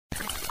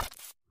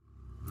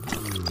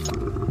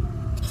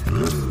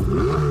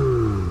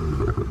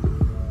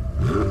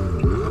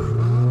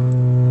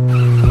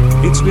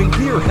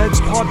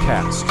Gearheads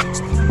Podcast.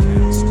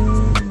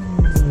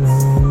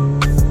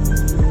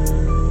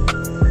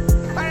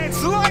 And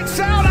it's lights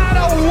out and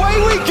away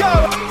we go!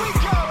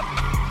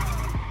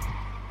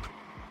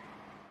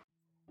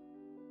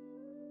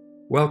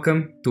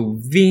 Welcome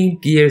to the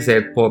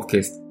Gearheads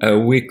Podcast, a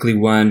weekly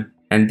one,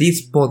 and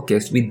this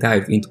podcast we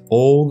dive into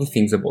all the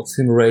things about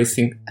sim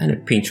racing and a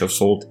pinch of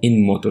salt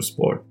in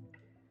motorsport.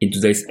 In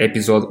today's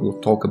episode, we'll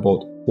talk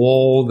about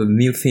all the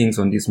new things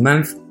on this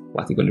month,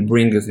 what they're going to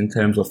bring us in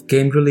terms of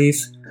game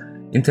release,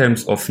 in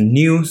terms of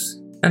news,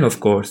 and of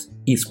course,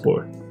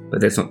 esport. But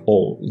that's not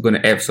all. We're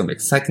going to have some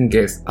exciting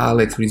guests,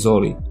 Alex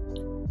Rizzoli,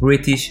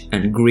 British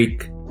and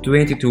Greek,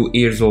 22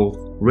 years old,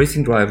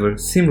 racing driver,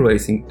 sim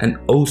racing, and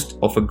host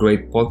of a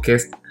great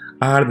podcast,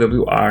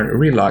 RWR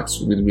Relax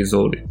with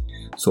Rizzoli.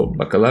 So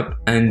buckle up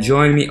and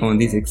join me on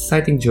this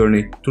exciting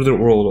journey through the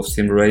world of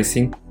sim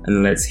racing,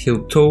 and let's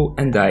heel toe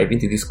and dive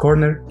into this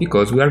corner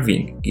because we are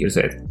Ving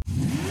Gearheads.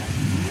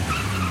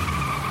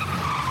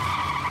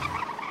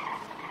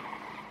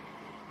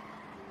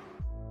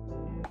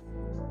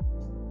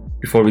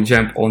 Before we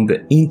jump on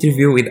the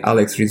interview with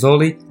Alex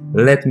Rizzoli,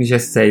 let me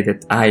just say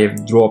that I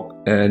have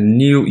dropped a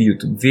new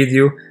YouTube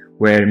video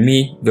where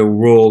me, the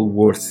world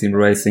worst sim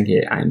racing,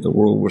 I'm the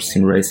world worst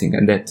sim racing,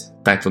 and that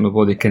title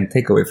nobody can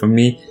take away from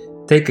me.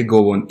 Take a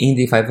go on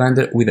Indy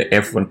 500 with a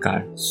F1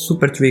 car.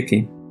 Super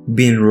tricky,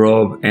 being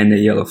robbed and a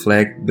yellow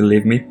flag,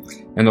 believe me.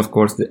 And of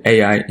course the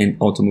AI in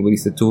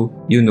Automobilista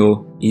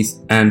 2, is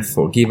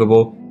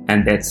unforgivable,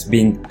 and that's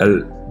bring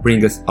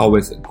us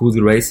always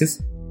good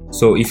races.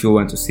 So if you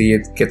want to see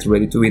it, get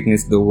ready to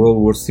witness the world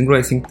worst sim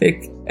racing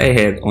take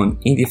ahead on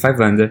Indy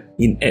 500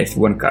 in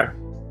F1 car.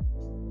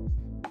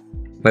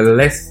 But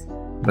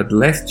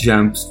let's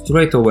jump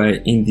straight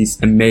away in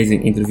this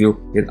amazing interview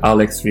with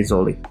Alex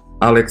Rizzoli.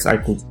 Alex, I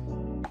could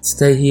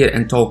stay here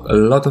and talk a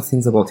lot of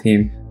things about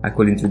him. I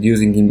could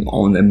introducing him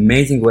on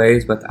amazing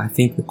ways, but I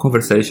think the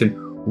conversation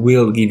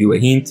will give you a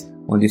hint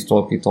on this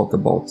topic. We talk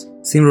about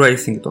sim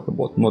racing, we talk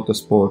about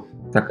motorsport,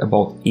 we talk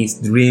about his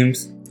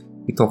dreams,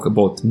 we talk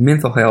about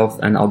mental health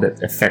and how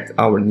that affects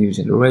our new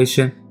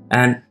generation,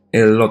 and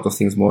a lot of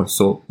things more.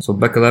 So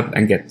buckle up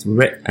and get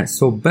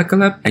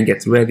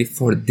ready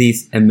for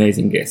this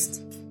amazing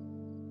guest.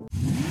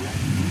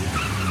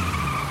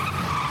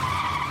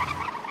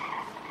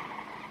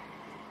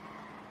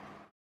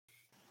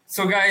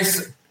 So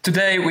guys,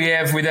 today we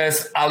have with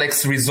us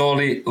Alex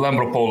Rizzoli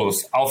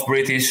Lambropoulos, half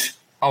British,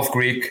 half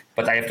Greek,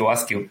 but I have to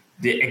ask you,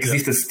 there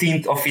exists a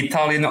stint of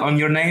Italian on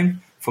your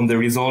name from the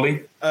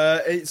Rizzoli?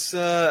 It's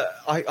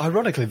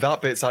ironically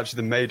that bit's actually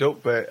the made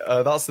up bit.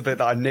 That's the bit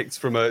that I nicked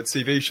from a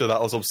TV show that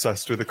I was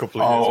obsessed with a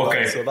couple of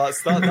years okay. back.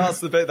 So that's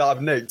the bit that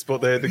I've nicked, but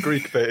the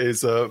Greek bit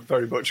is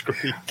very much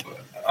Greek.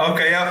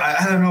 Okay,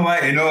 I don't know why.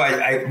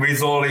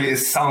 Rizzoli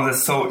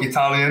sounds so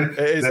Italian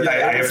that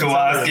I have to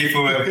ask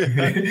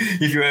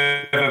if you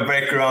have a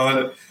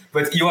background.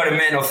 But you are a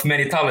man of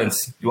many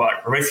talents. You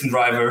are a racing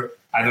driver.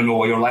 I don't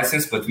know your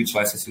license, but which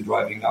license you're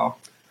driving now?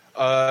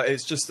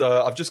 It's just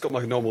I've just got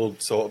my normal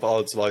sort of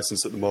odds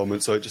license at the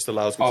moment, so it just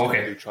allows me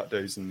to do track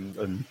days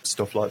and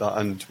stuff like that,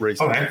 and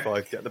racing if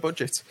I get the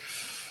budget.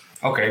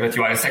 Okay, but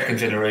you are a second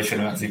generation,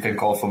 as you can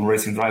call, from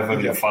racing driver.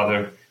 Your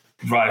father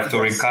drive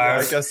touring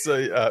cars. I guess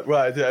so.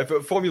 Right, yeah,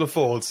 but Formula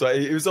Ford. So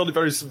it was only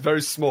very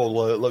very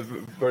small,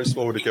 very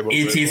small when it came up.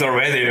 It is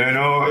already,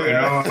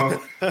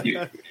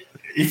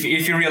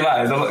 if you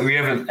realize, we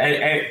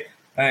have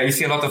you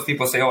see a lot of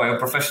people say, I'm a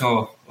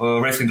professional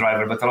racing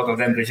driver, but a lot of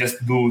them, they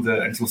just do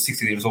the until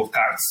 60 years old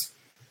karts.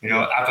 It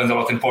happens a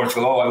lot in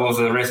Portugal. I was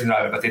a racing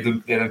driver, but they do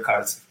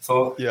karts.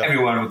 So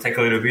everyone will take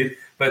a little bit.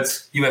 But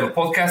you have a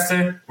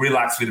podcaster,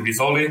 Relax with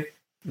Rizzoli,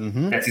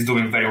 that is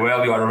doing very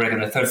well. You are already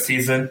in the third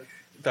season.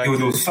 You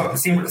do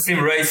sim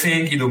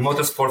racing, you do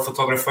motorsport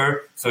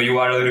photographer, so you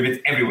are a little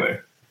bit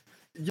everywhere.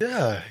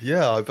 Yeah.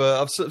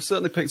 I've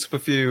certainly picked up a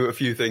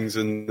few things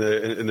in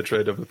the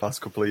trade over the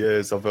past couple of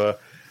years.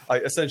 I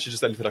essentially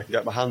just anything I can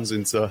get my hands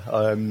into,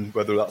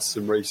 whether that's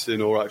sim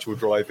racing or actual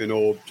driving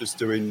or just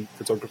doing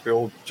photography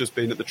or just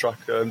being at the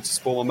track to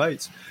support my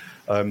mates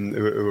who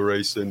were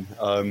racing,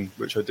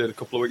 which I did a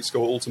couple of weeks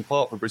ago at Alton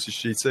Park for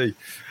British GT,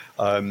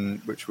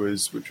 which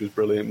was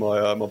brilliant.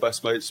 My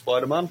best mate,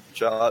 Spider-Man,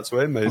 shout out to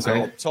him. He's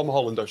Tom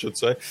Holland, I should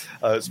say.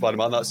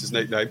 Spider-Man, that's his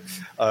nickname.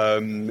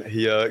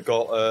 He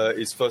got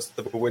his first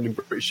ever win in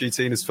British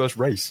GT in his first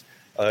race.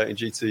 In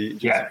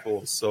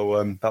GT4,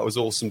 so that was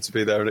awesome to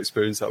be there and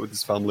experience that with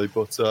his family.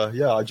 But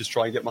I just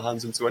try and get my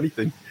hands into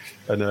anything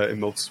in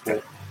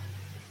motorsport.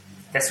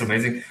 That's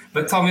amazing.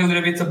 But tell me a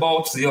little bit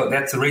about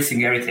that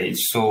racing heritage.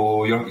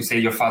 So you say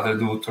your father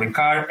do touring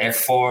car,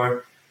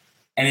 F4.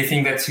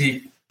 Anything that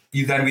he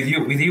done with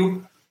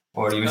you,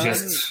 or you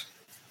just?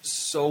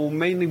 So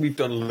mainly we've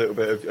done a little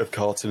bit of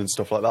karting and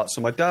stuff like that.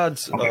 So my dad,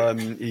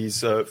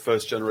 he's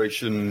first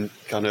generation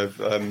kind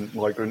of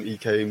migrant.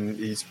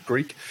 He's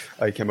Greek.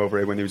 He came over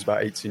here when he was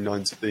about 18,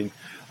 19,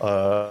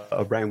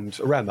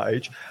 around that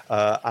age.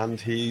 And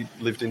he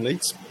lived in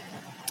Leeds.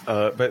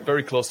 but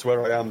very close to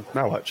where I am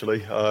now,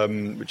 actually,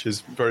 which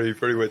is very,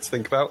 very weird to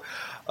think about.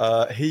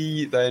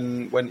 He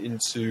then went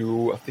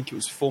into, I think it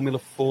was Formula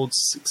Ford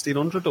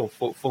 1600 or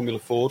Formula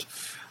Ford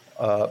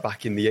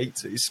back in the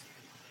 80s.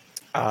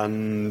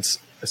 And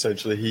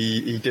essentially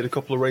he did a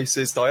couple of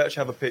races. I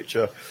actually have a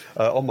picture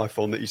on my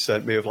phone that he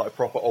sent me of like a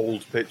proper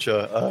old picture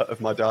of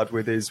my dad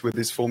with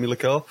his Formula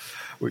car,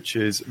 which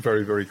is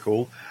very, very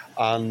cool.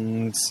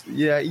 And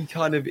yeah, he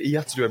had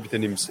to do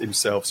everything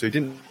himself. So he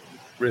didn't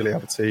really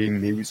have a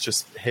team. He was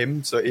just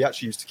him. So he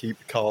actually used to keep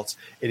the cart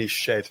in his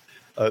shed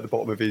at the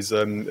bottom of his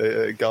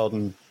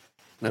garden,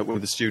 one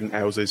of the student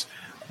houses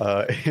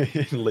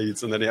in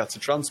Leeds, and then he had to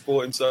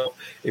transport himself.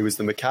 He was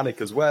the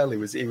mechanic as well. He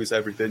was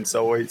everything.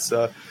 So it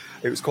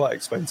was quite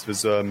expensive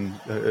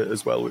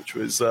as well, which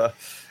was not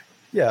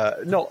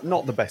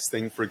the best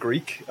thing for a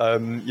Greek.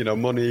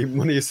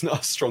 Money is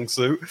not a strong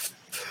suit.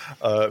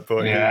 But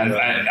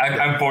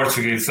I'm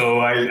Portuguese, so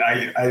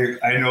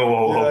I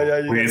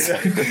know we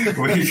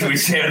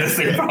share the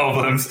same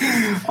problems.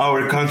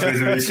 Our countries,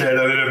 we share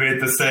a little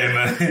bit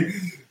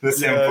the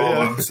same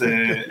problems,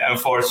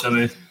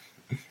 unfortunately.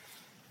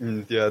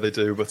 Yeah, they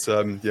do, but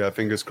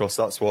fingers crossed.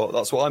 That's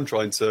what I'm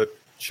trying to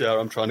share.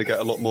 I'm trying to get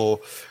a lot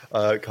more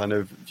kind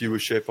of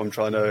viewership. I'm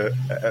trying to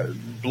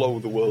blow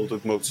the world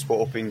of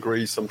motorsport up in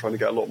Greece. I'm trying to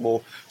get a lot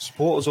more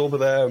supporters over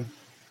there,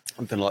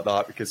 something like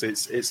that, because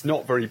it's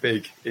not very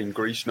big in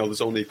Greece. There's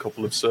only a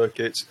couple of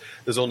circuits.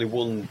 There's only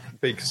one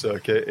big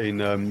circuit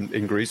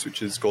in Greece,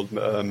 which is called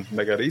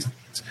Megaris,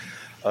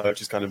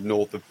 which is kind of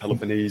north of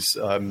Peloponnese,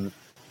 and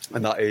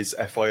that is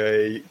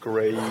FIA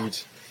grade.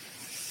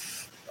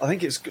 I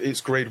think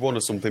it's grade 1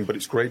 or something, but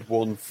it's grade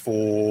 1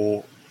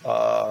 for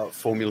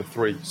Formula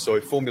 3. So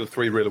if Formula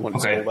 3 really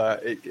wanted to go there,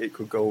 it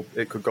could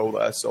go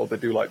there. So they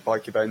do like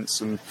bike events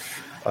and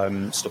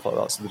stuff like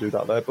that. So they do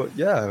that there. But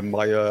yeah,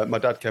 my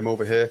dad came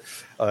over here,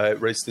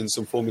 raced in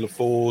some Formula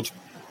Ford,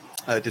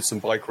 did some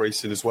bike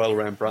racing as well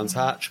around Brands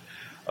Hatch,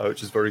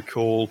 which is very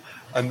cool.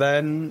 And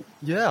then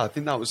I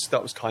think that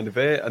was kind of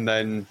it. And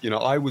then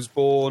I was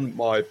born.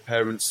 My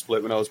parents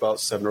split when I was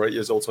about 7 or 8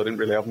 years old, so I didn't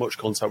really have much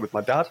contact with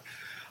my dad.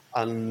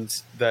 And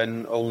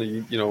then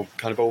only,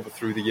 kind of over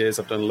through the years,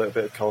 I've done a little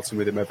bit of karting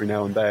with him every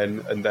now and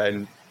then. And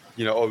then,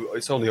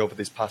 it's only over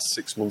this past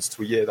 6 months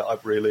to a year that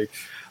I've really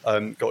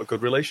got a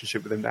good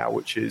relationship with him now,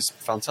 which is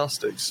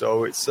fantastic.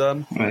 So it's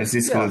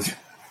good.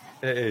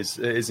 It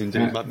is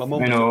indeed. My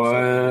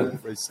mum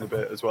racing a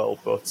bit as well,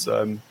 but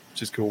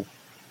which is cool.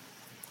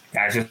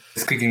 Yeah, just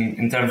speaking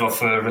in terms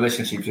of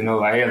relationships,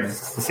 I had the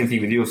same thing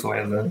with you. So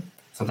I had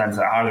sometimes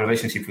a hard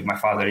relationship with my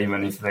father,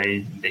 even if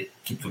they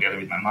keep together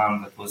with my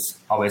mom. That was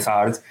always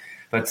hard.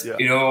 But,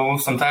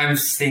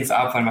 sometimes things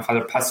happen. My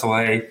father passed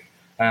away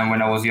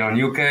when I was here in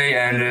UK.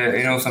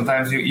 And,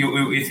 sometimes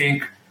we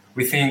think,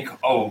 with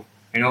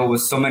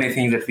so many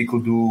things that we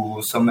could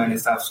do, so many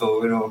stuff.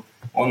 So,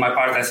 on my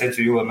part, I said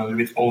to you, I'm a little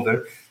bit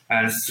older.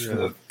 And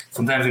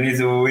sometimes we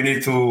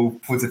need to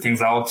put the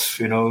things out,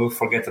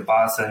 forget the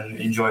past and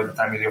enjoy the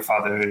time with your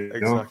father,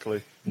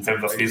 exactly. In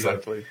terms of his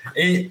life.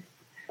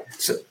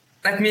 So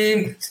let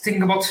me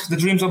think about the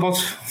dreams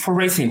for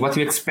racing. What are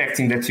you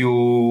expecting that you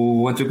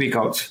want to pick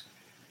out?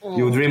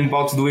 You dream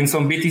about doing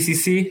some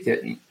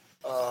BTCC?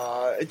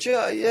 I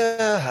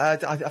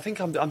think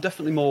I'm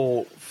definitely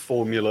more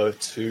Formula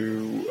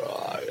 2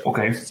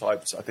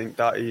 types. I think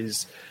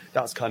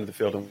that's kind of the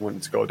field I'm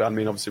wanting to go down. I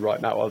mean, obviously, right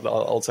now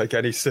I'll take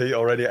any seat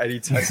or any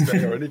test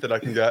day or anything I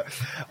can get.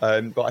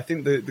 But I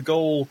think the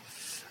goal.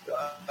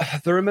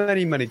 There are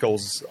many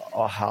goals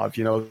I have.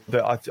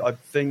 That I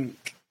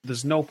think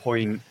there's no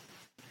point.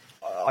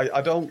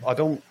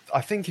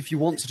 I think if you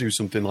want to do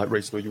something like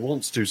racing, or you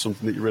want to do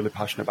something that you're really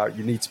passionate about,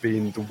 you need to be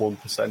in the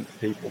 1%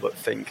 of people that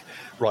think,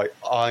 right,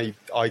 I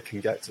can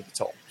get to the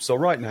top. So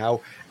right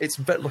now, it's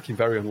looking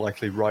very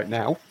unlikely right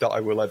now that I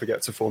will ever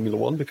get to Formula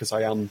 1 because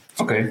I am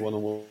 21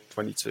 or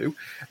 22.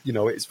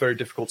 It's very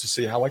difficult to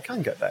see how I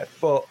can get there.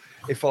 But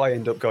if I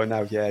end up going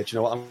now, do you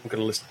know what, I'm going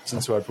to listen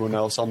to everyone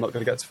else, I'm not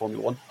going to get to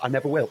Formula 1. I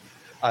never will.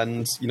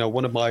 And,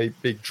 one of my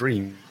big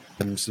dreams,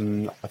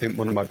 and I think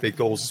one of my big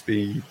goals is to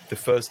be the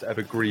first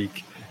ever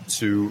Greek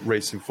to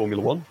race in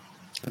Formula 1,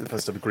 the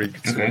first ever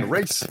Greek to win a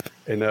race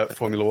in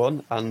Formula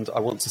 1, and I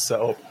want to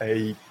set up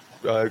a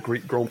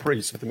Greek Grand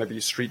Prix, something maybe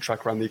a street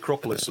track around the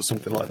Acropolis or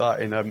something like that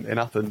in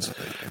Athens,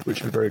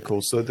 which would be very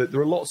cool. So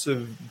there are lots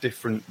of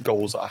different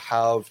goals that I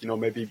have.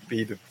 Maybe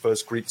be the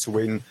first Greek to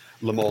win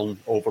Le Mans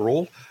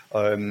overall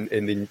in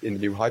the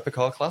new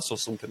hypercar class or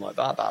something like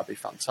that. That'd be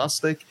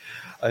fantastic,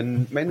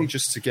 and mainly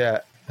just to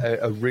get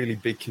a really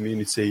big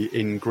community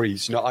in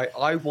Greece.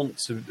 I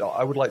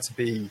would like to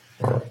be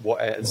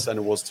what Ayrton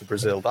Senna was to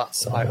Brazil.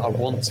 I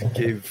want to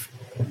give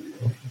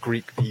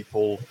Greek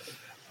people,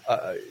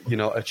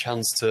 a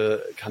chance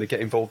to kind of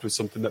get involved with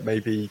something that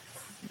maybe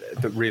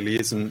that really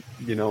isn't,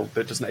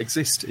 that doesn't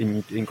exist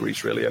in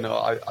Greece really. And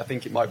I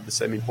think it might be the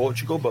same in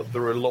Portugal, but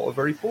there are a lot of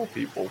very poor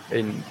people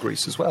in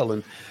Greece as well,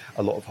 and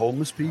a lot of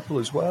homeless people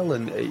as well.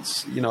 And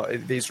it's,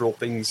 these are all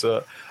things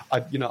that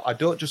I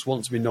don't just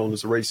want to be known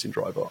as a racing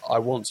driver. I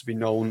want to be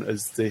known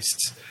as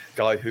this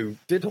guy who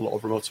did a lot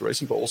of remote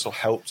racing, but also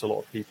helped a lot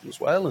of people as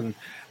well, and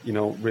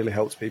really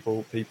helps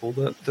people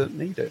that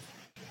need it.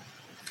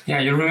 Yeah,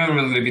 you remember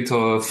a little bit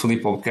of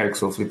Philippe Albuquerque.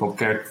 So Philippe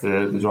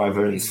Albuquerque, the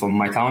driver, is from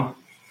my town.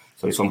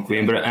 So he's from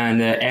Coimbra.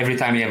 And every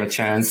time he have a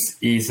chance,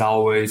 he's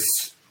always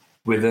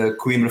with the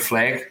Coimbra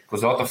flag.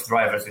 Because a lot of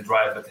drivers, they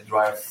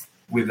drive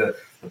with the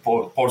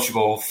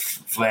Portugal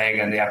flag,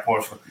 and they are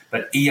Portugal.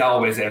 But he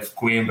always has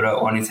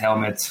Coimbra on his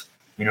helmet.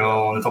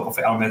 On the top of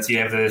the helmet, he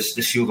have the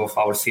shield of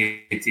our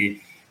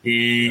city.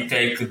 He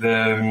take his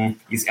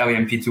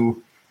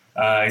LMP2.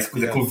 It's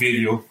a cool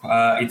video.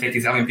 He take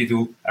his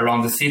LMP2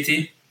 around the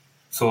city.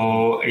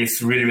 So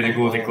it's really, really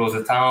good. They close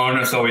the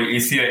town. So you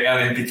see an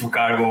LMP2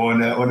 car on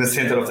the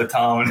center of the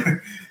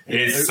town.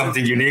 It's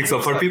something unique. So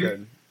for people,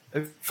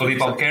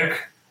 Philippe Albuquerque,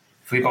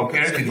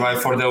 he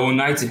drives for the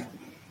U90.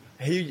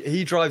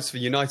 He drives for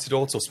United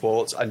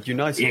Autosports, and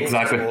United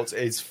Autosports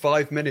is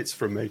 5 minutes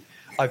from me.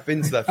 I've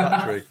been to their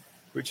factory,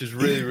 which is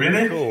really,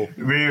 really cool.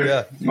 Really?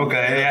 Yeah.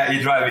 Okay. Yeah,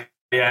 he drives.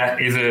 Yeah,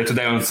 he's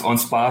today on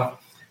Spa.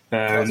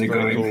 That's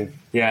very cool.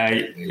 Yeah,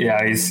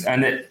 it's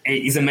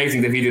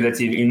amazing the video that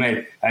he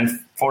made.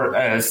 And for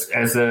us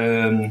as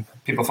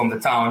people from the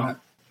town,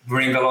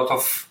 bring a lot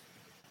of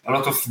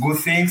good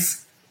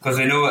things, because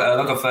I know a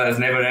lot of us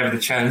never have the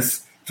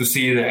chance to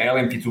see the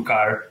LMP2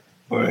 car,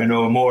 or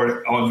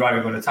more on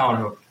driving on the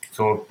town.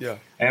 So yeah,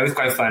 it was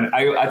quite fun.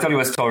 I tell you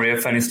a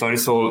funny story.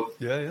 So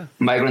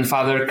my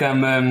grandfather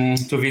came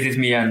to visit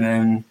me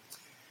in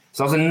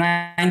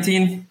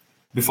 2019.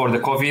 Before the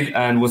COVID,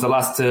 and was the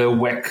last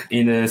WEC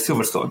in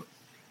Silverstone.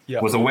 Yeah.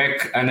 It was a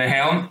WEC and a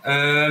helm.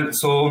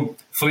 So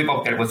Philippe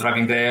Albuquerque was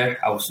driving there.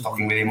 I was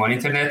talking with him on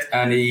internet,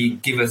 and he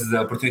gave us the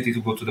opportunity to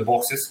go to the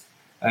boxes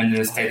and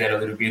stay there a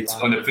little bit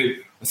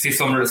see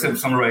some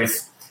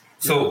race.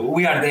 So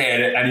we are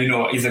there, and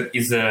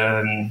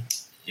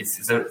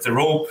it's a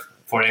rope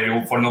for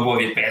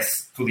nobody pass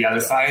to the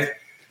other side.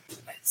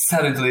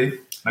 Suddenly,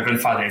 my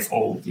grandfather is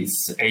old.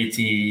 He's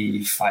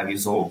 85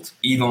 years old.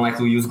 He don't like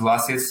to use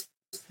glasses.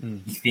 You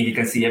think you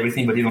can see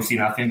everything, but you don't see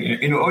nothing.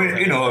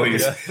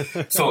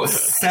 So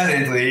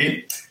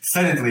suddenly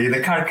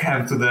the car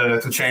came to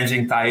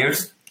changing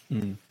tires,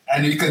 and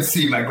you can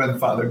see my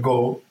grandfather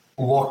go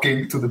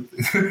walking to the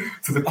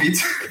pit.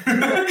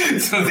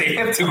 So they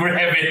have to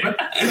grab him.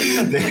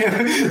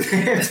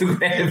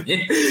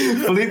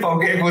 Philippe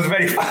Albuquerque was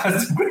very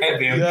fast to grab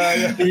him.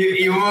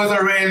 He was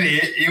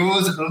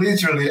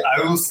literally, I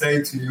will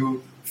say to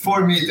you,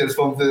 4 meters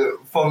from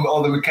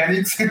all the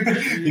mechanics,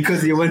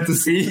 because he went to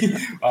see.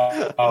 It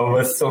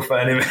was so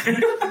funny,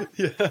 man.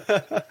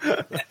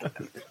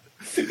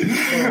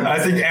 I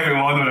think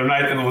everyone on the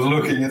night was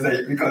looking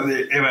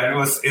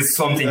because it's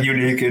something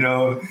unique,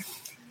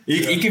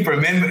 He keep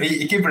remember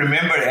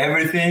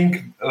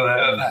everything.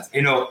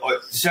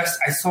 Just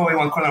I saw in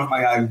one corner of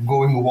my eye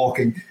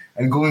walking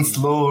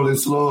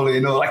slowly,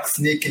 like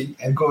sneaking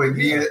and going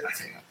here. I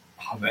think,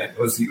 oh man, it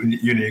was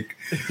unique.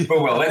 But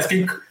well, let's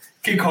kick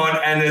on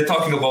and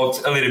talking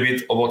about a little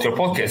bit about your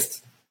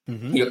podcast.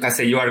 Mm-hmm. You can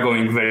say you are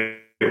going very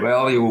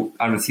well. You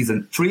are in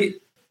season 3.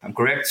 I'm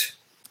correct?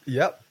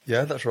 Yep.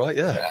 Yeah, that's right.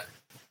 Yeah.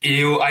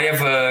 I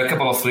have a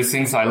couple of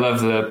listings. I love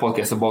the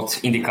podcast about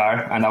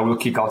IndyCar, and I will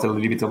kick out a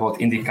little bit about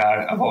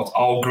IndyCar, about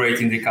how great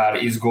IndyCar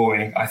is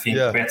going. I think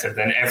better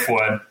than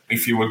F1,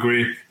 if you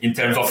agree, in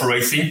terms of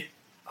racing.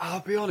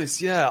 I'll be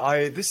honest,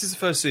 this is the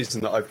first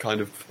season that I've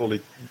kind of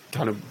fully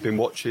been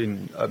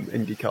watching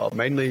IndyCar,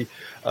 mainly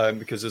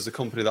because there's a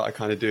company that I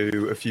kind of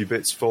do a few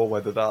bits for,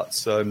 whether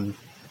that's at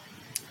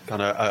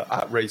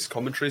race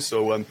commentary.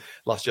 So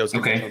last year I was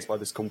given by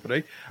this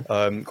company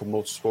called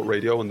Motorsport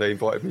Radio, and they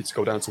invited me to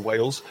go down to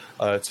Wales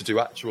to do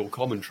actual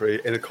commentary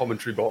in a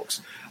commentary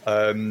box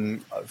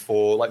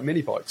for like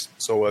mini bikes,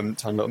 so 10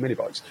 little mini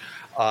bikes,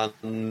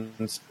 and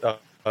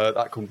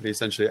that company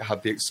essentially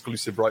had the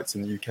exclusive rights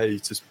in the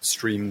UK to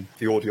stream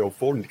the audio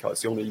for IndyCar.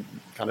 It's the only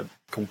kind of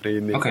company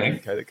in the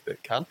UK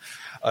that can.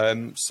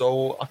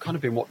 So I've kind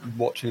of been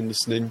watching and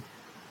listening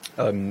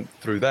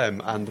through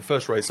them. And the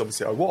first race,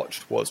 obviously, I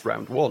watched was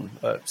round 1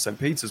 at St.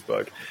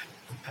 Petersburg.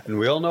 And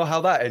we all know how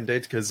that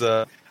ended because,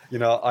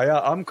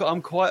 I'm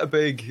quite a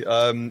big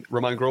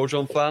Romain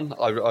Grosjean fan.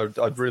 I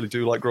really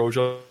do like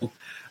Grosjean.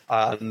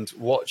 And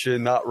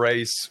watching that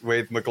race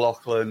with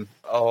McLaughlin,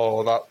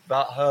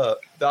 that hurt.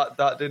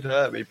 That did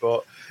hurt me.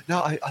 But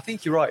no, I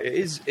think you're right.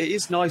 It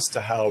is nice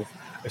to have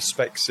a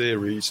spec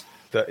series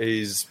that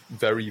is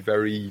very,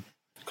 very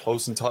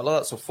close and tight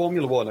like that. So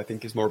Formula One, I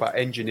think, is more about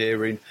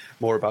engineering,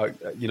 more about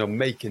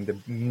making the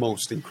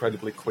most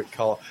incredibly quick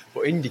car.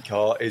 But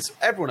IndyCar is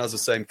everyone has the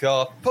same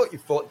car. Put your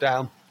foot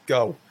down,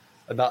 go.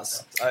 And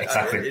that's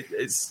exactly. It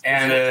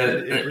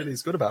really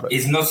is good about it.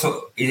 It's not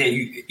so.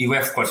 You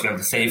have, of course, you have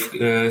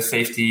the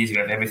safeties, you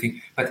have everything,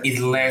 but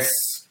it's less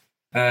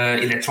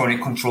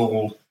electronic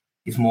control.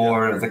 It's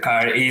more the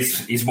car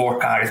is more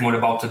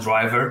about the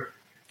driver.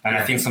 And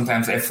I think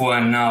sometimes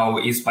F1 now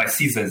is by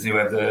seasons. You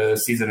have the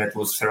season that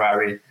was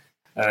Ferrari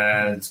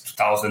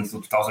 2000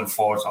 to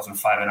 2004,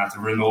 2005, and after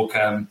Renault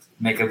come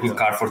make a good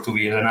car for 2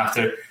 years, and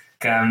after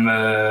come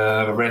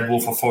Red Bull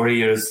for 4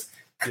 years,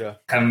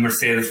 come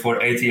Mercedes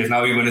for 8 years.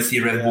 Now you're going to see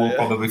Red Bull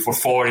probably for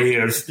 4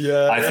 years.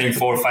 I think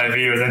 4 or 5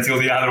 years until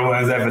the other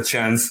ones have a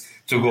chance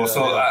to go.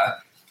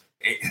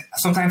 It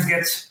sometimes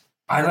gets.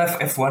 I love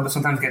F1, but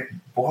sometimes get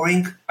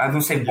boring. I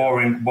don't say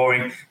boring,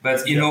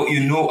 but you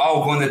know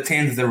how going to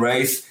end the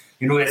race.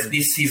 You know that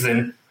this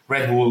season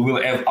Red Bull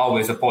will have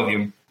always a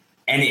podium.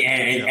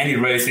 Any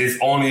races,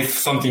 only if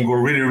something go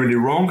really, really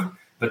wrong,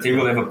 but they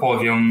will have a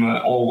podium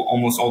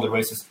almost all the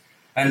races.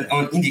 And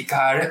on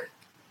IndyCar,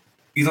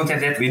 you don't have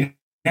that. We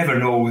never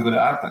know what's going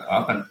to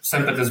happen.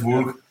 St.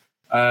 Petersburg,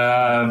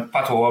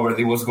 Pato Howard,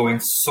 he was going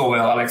so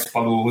well. Alex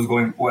Palou was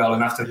going well,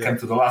 and after came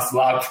to the last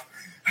lap,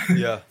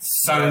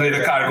 suddenly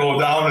the car go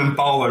down in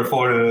power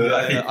for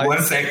I think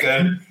 1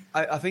 second.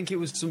 I think it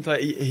was something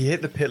he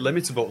hit the pit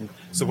limiter button.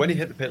 So when he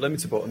hit the pit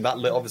limiter button, that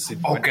obviously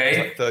went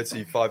like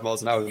 35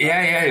 miles an hour. He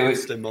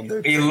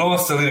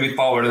lost a little bit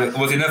power. It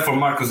was enough for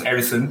Marcus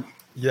Harrison.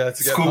 To get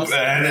scoop.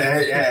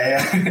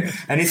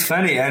 And it's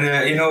funny. And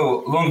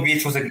Long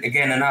Beach was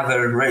again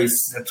another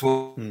race that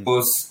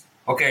was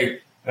okay.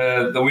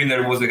 The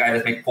winner was the guy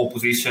that made pole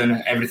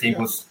position. Everything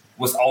was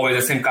always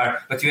the same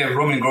car. But you have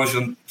Roman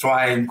Grosjean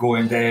trying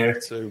going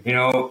there.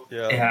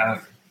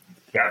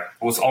 It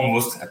was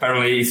almost.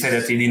 Apparently, he said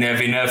that he didn't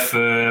have enough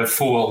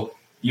fuel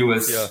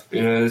US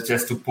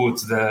just to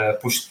put the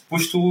push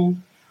to.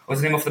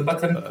 What's the name of the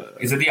button?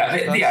 It's the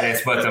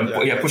DRS button.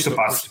 Push to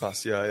pass.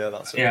 That's it.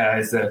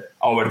 It's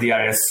our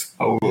DRS.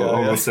 I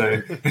will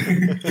say.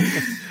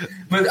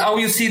 But how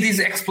you see this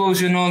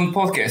explosion on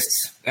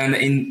podcasts and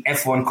in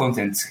F1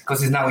 content?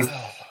 Because it's now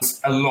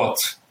a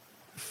lot.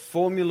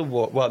 Formula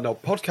One. Well, no,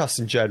 podcasts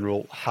in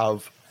general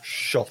have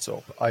shot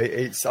up.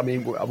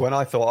 When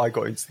I thought I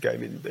got into the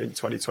game in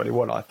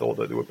 2021, I thought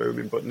that they were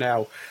booming, but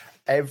now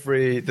there's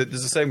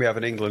a saying we have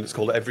in England, it's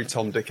called every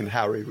Tom, Dick and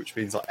Harry, which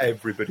means like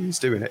everybody's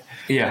doing it.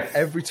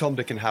 Every Tom,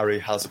 Dick and Harry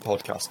has a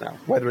podcast now,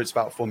 whether it's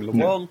about Formula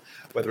One,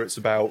 whether it's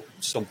about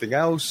something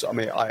else. I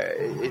mean,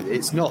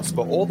 it's nuts,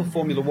 but all the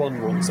Formula One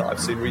ones that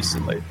I've seen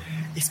recently,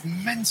 it's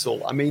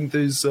mental. I mean,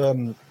 there's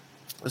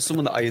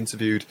someone that I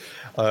interviewed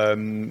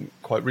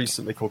quite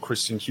recently called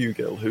Christian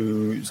Hugill,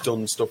 who's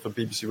done stuff for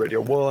BBC Radio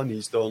 1.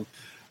 He's done,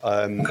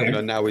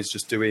 now he's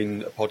just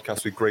doing a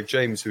podcast with Greg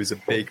James, who is a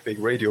big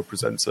radio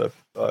presenter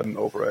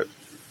over it.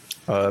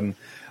 And,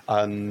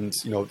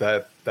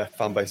 their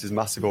fan base is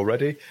massive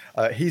already.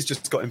 He's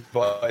just got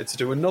invited to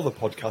do another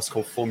podcast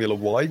called Formula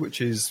Y,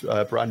 which is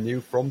brand new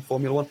from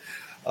Formula One.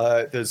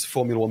 There's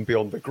Formula One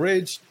Beyond the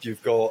Grid.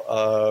 You've got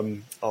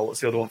what's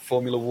the other one?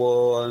 Formula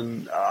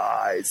One.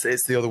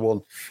 It's the other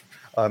one.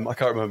 I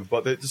can't remember,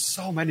 but there's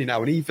so many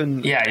now, and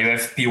even you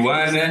have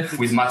P1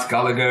 with Matt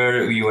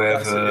Gallagher. You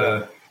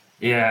have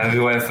it's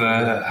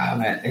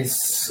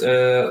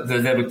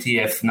the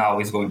WTF now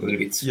is going a little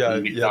bit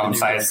down.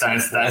 Science.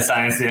 Science left.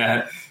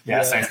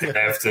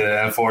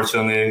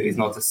 Unfortunately, is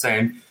not the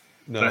same.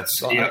 No, but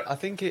I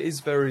think it is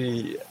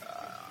very.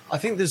 I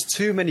think there's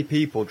too many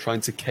people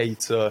trying to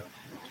cater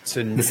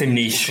to the same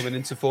niche coming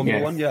into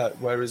Formula One.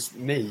 Whereas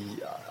me,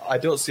 I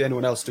don't see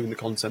anyone else doing the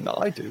content that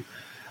I do.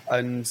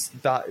 And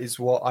that is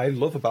what I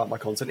love about my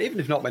content, even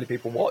if not many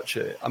people watch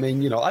it. I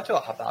mean, I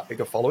don't have that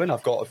big a following.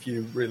 I've got a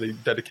few really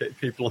dedicated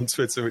people on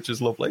Twitter, which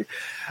is lovely.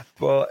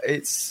 But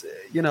it's,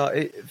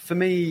 for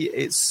me,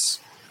 it's,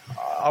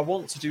 I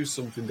want to do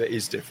something that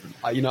is different.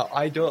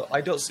 I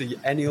don't see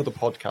any other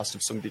podcast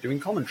of somebody doing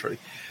commentary,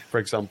 for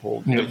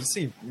example. You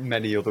see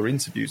many other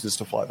interviews and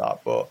stuff like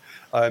that. But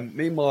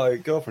me and my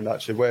girlfriend,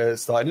 actually, we're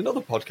starting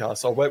another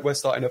podcast, or we're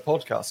starting a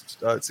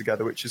podcast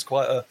together, which is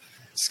quite a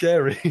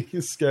scary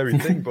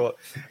thing, but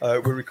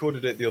we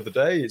recorded it the other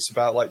day. It's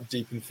about like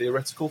deep and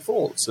theoretical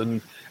thoughts,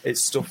 and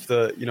it's stuff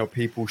that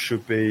people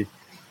should be.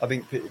 I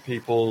think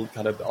people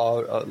kind of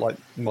are like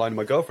mine and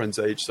my girlfriend's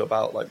age, so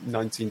about like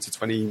 19 to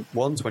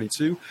 21,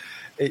 22.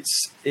 It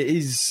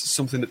is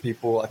something that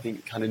people I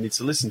think kind of need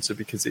to listen to,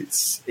 because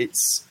it's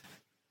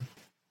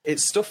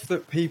stuff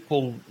that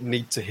people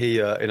need to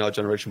hear in our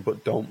generation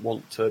but don't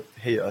want to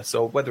hear.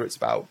 So whether it's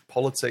about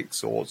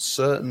politics or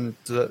certain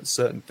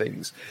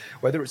things,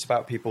 whether it's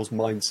about people's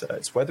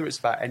mindsets, whether it's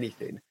about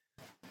anything,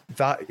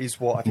 that is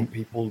what I think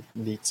people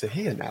need to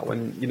hear now.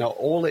 And,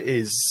 all it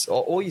is,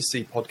 or all you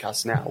see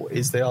podcasts now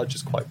is they are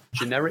just quite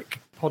generic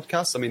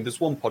podcasts. I mean, there's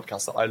one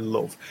podcast that I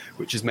love,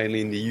 which is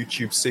mainly in the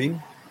YouTube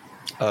scene,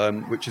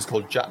 which is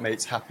called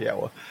Jackmate's Happy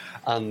Hour.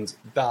 And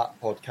that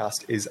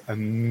podcast is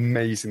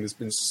amazing. There's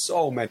been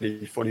so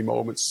many funny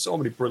moments, so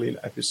many brilliant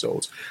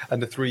episodes,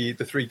 and the three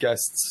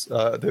guests,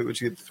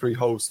 the three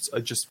hosts,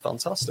 are just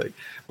fantastic.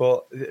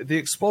 But the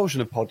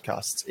explosion of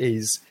podcasts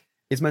is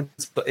meant,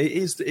 but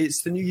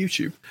it's the new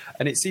YouTube,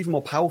 and it's even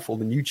more powerful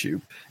than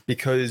YouTube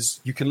because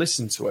you can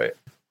listen to it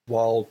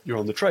while you're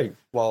on the train,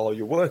 while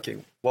you're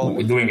working, while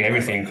we're doing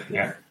everything.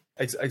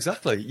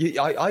 Exactly.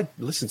 I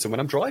listen to them when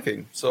I'm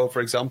driving. So,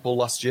 for example,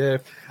 last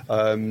year,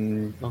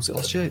 was it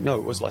last year? No,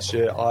 it was last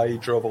year. I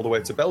drove all the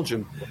way to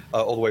Belgium,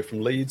 all the way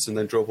from Leeds, and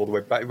then drove all the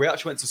way back. We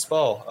actually went to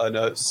Spa,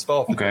 and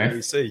Spa for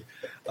WEC.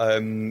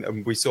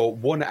 And we saw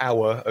 1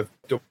 hour of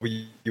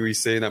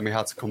WEC, and then we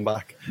had to come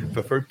back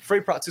for free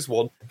practice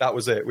one. That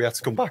was it. We had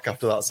to come back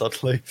after that,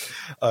 sadly.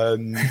 But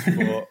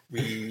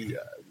we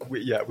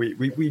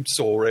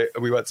saw it.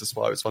 We went to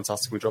Spa. It was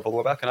fantastic. We drove all the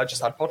way back, and I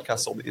just had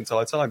podcasts on the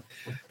entire time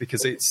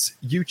because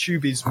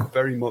YouTube is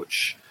very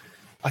much.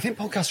 I think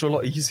podcasts are a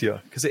lot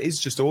easier because it is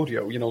just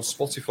audio. You know,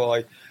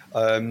 Spotify.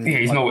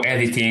 There's no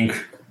editing.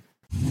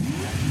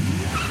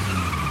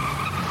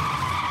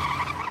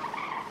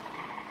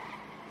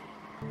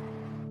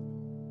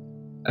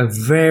 A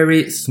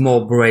very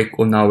small break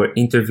on our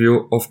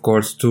interview, of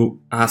course, to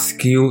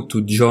ask you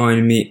to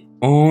join me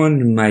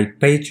on my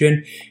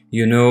Patreon.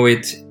 You know,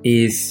 it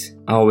is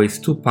always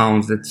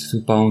 £2. That's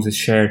 £2 is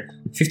shared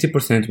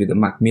 50% with the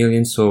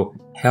Macmillian. So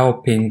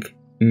helping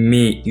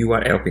me, you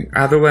are helping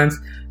other ones,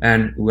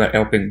 and we are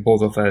helping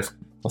both of us.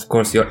 Of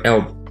course, your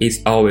help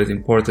is always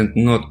important,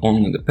 not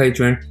only on the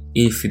Patreon.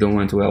 If you don't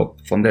want to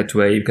help from that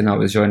way, you can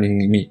always join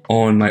me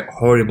on my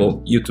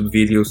horrible YouTube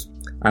videos.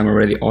 I'm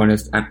already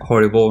honest, I'm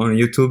horrible on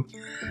YouTube.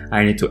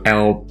 I need to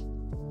help.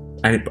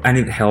 I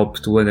need help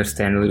to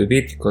understand a little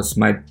bit because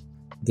my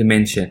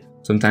dementia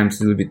sometimes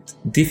is a little bit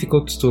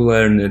difficult to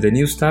learn the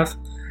new stuff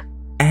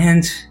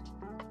and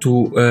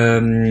to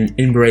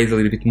embrace a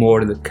little bit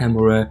more the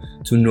camera,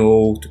 to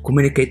know, to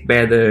communicate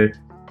better,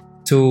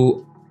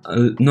 to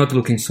not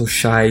looking so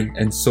shy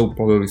and so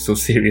probably so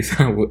serious,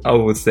 I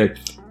would say.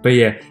 But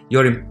yeah,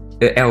 your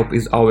help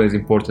is always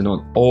important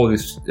on all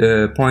these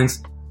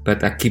points.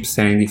 But I keep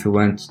saying, if you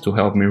want to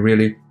help me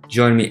really,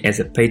 join me as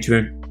a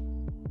Patreon.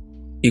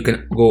 You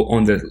can go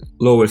on the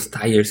lowest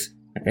tiers,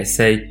 like I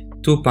say,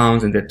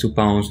 £2, and that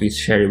 £2 is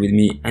shared with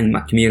me and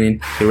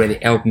Macmillian. They already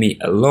help me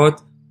a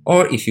lot.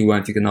 Or if you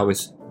want, you can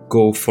always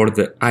go for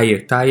the higher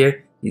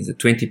tier. It's the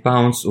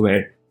 £20,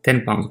 where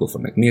 £10 go for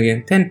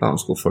Macmillian,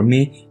 £10 go for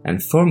me,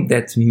 and from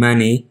that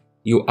money,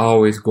 you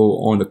always go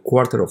on the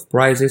quarter of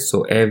prizes.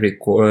 So every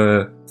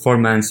 4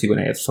 months, you're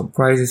gonna have some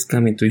prizes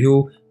coming to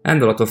you. And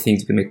a lot of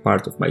things. You can make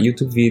part of my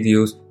YouTube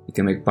videos. You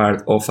can make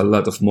part of a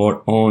lot of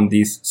more on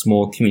this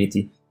small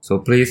community. So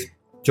please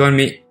join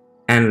me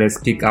and let's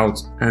kick out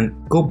and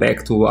go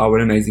back to our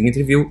amazing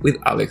interview with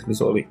Alex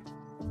Rizzoli.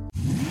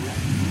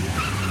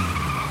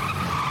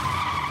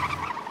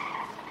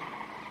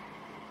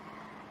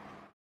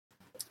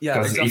 Yeah,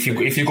 because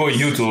exactly. if you go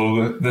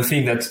YouTube, the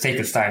thing that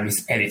takes time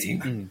is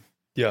editing.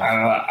 Yeah,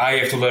 I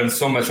have to learn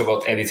so much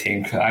about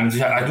editing.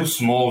 I do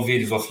small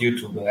videos of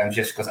YouTube. I'm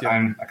just because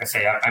I'm, like I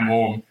say, I'm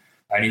home.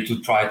 I need to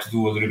try to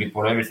do a little bit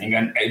more everything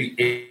and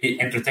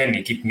entertain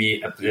me, keep me,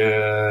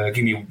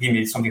 give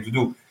me something to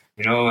do,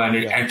 you know,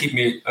 and keep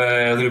me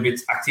a little bit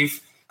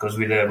active. Because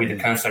with the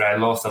cancer, I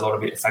lost a lot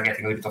of it. Start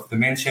getting a little bit of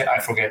dementia. I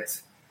forget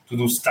to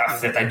do stuff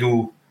that I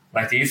do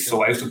like this.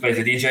 So I used to play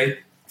the DJ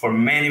for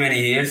many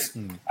years.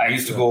 I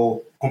used to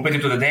go completely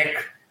to the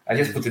deck. I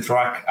just put the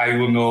track. I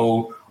will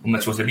know how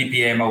much was the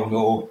BPM. I will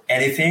know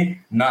anything.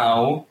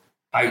 Now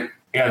I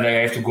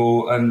have to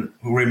go and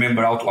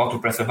remember how to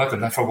press the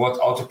button. I forgot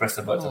how to press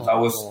the buttons.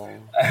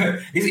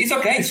 It's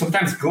okay.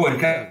 Sometimes go and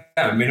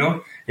come, you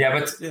know. Yeah,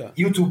 but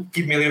YouTube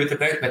keep me a little bit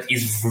back, but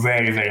it's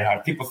very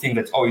hard. People think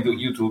that you do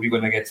YouTube, you're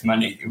gonna get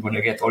money. You're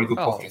gonna get, or you do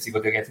podcasts, you're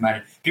gonna get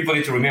money. People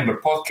need to remember,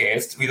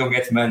 podcasts, we don't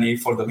get money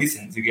for the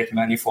listens. You get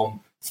money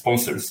from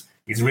sponsors.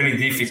 It's really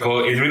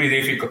difficult. It's really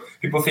difficult.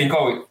 People think,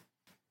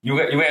 you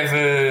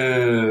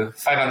have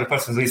 500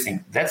 persons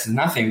listening. That's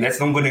nothing. That's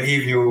not going to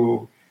give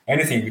you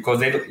anything because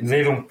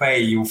they don't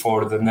pay you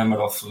for the number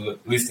of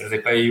listeners. They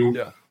pay you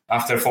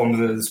after from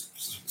the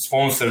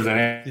sponsors and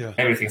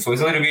everything. So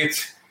it's a little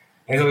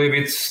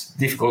bit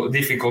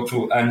difficult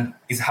to, and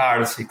it's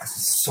hard because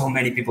so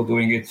many people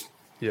doing it.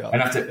 Yeah.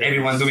 And after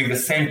everyone doing the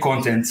same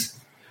content,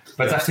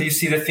 but after you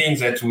see the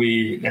things that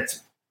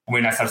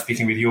when I started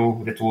speaking with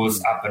you, that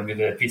was happened with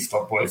the Pit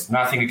Stop Boys.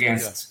 Nothing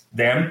against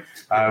them.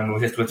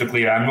 Just to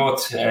clear, I'm not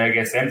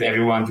against them.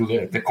 Everyone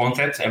do the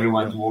content.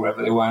 Everyone do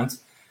whatever they want.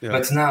 Yeah.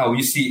 But now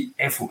you see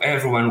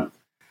everyone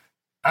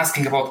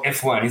asking about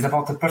F1. It's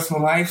about the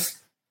personal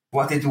lives,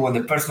 what they do on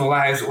the personal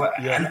lives.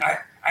 And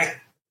I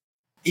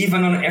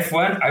even on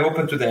F1, I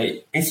opened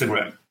today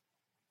Instagram.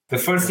 The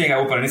first thing I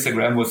opened on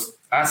Instagram was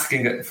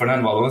asking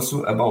Fernando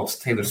Alonso about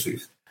Taylor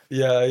Swift.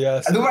 Yeah,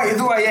 yeah. Do I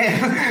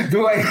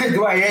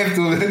have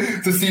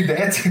to see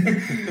that?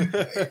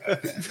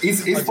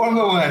 It's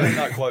Formula One. I find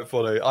that quite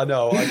funny. I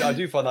know. I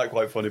do find that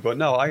quite funny. But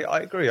no, I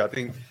agree. I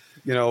think,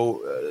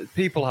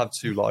 people have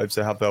two lives.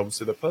 They have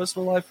obviously their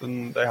personal life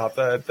and they have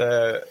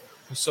their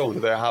persona.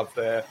 They have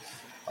their,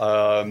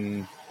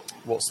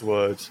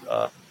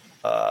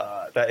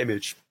 their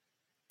image.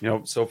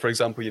 So for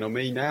example,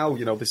 me now,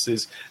 this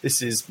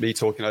is me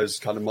talking as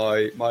kind of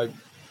my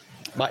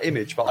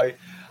image, but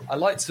I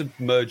like to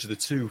merge the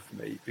two for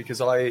me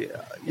because I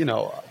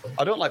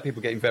don't like people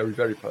getting very,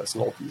 very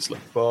personal, obviously.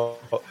 But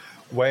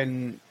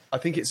when I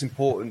think it's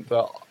important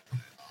that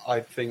I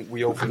think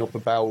we open up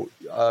about,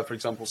 for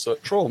example,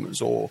 certain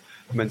traumas or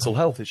mental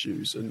health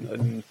issues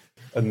and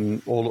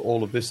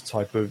all of this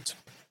type of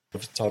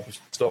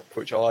stuff,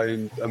 which I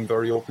am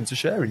very open to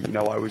sharing. You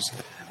know, I was,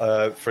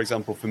 for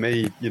example, for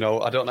me, you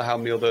know, I don't know how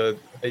many other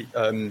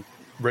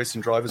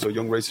racing drivers or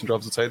young racing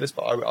drivers will say this,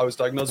 but I was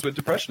diagnosed with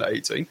depression at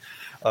 18,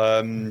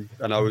 and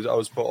I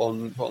was put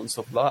on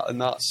stuff like that,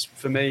 and that's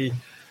for me.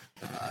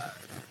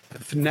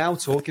 For now,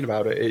 talking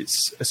about it,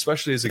 it's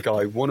especially as a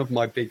guy, one of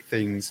my big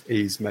things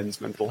is men's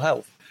mental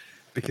health,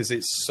 because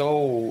it's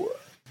so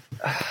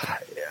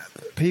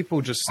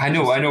people just. I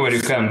know where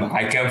you come.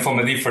 I come from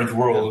a different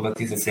world, but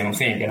it's the same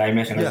thing. And I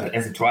mentioned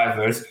as a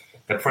drivers,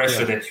 the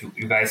pressure that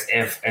you guys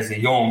have as a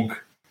young,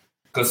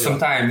 because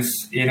sometimes,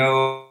 you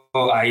know,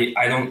 I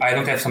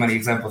don't have so many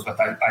examples, but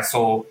I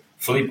saw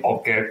Felipe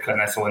Albuquerque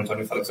and I saw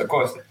Antonio Felix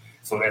Acosta.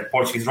 So that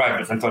Portuguese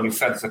drivers, Antonio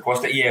Felix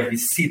Acosta, he have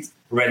this seat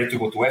ready to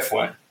go to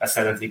F1. And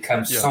suddenly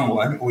comes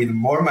someone with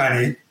more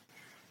money,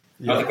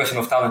 not a question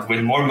of talent,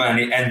 with more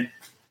money, and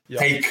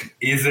take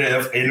his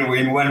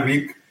in 1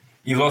 week,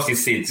 he lost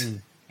his seat.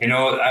 You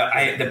know,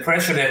 the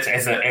pressure that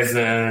as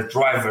a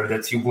driver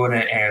that you're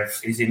gonna have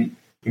is in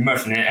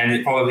immersion,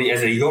 and probably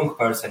as a young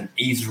person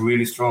is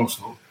really strong.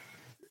 So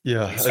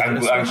I'm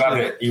glad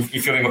that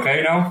you're feeling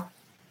okay now.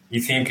 You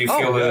think you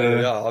feel?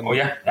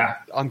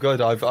 I'm good.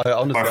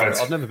 Honestly,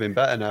 I've never been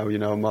better now. You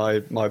know,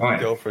 my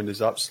girlfriend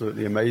is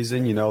absolutely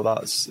amazing. You know,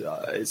 that's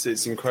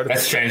it's incredible.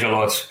 That's changed a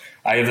lot.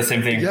 I have the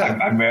same thing. Yeah.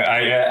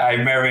 I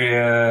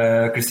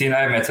married Christina.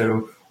 I met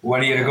her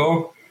 1 year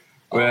ago.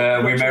 We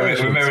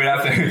married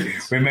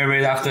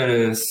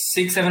after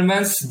 6-7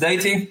 months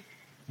dating.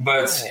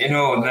 But you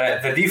know,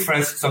 the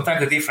difference.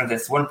 Sometimes the difference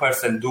that one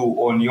person do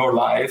on your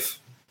life,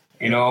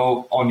 you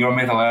know, on your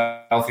mental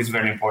health is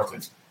very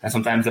important. And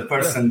sometimes the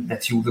person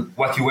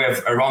what you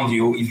have around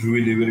you is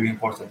really, really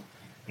important.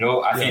 You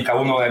know, I think I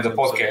will not have the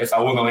podcast. I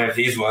will not have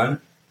this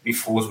one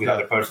if it was with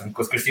other person,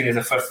 because Christina is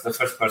the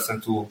first person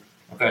to,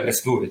 okay,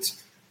 let's do it.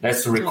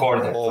 Let's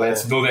record it.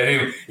 Let's do that.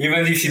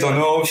 Even if she don't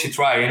know, she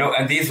try, you know,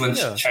 and this one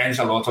changed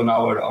a lot on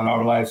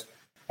our lives.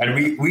 And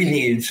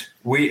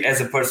we as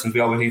a person,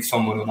 we always need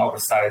someone on our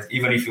side,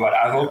 even if you are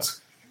adults.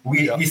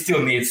 We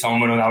still need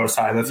someone on our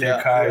side. I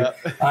think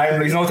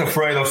I'm not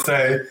afraid of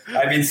saying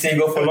I've been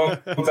single for a long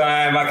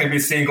time. I can be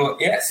single.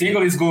 Yeah,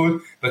 single is good,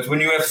 but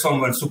when you have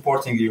someone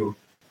supporting you,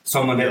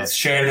 someone that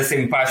shares the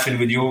same passion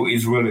with you,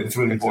 it's really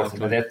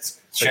important. And that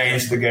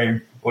changed the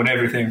game on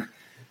everything.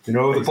 You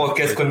know, the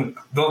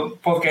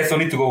podcast don't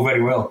need to go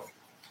very well,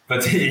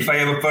 but if I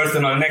have a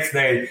person on the next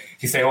day,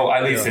 he say, "Oh,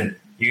 I listen.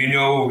 You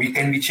know,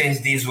 we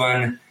change this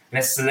one.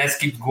 Let's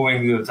keep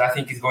going. I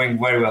think it's going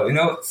very well." You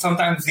know,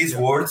 sometimes these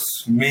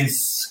words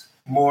means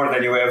more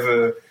than you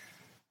have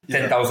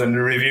 10,000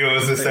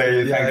 reviews to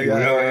say thank you.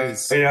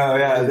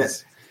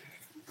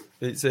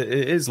 It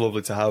is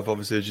lovely to have,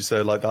 obviously, as you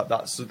say, like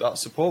that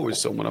support with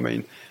someone. I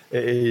mean,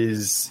 it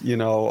is, you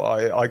know,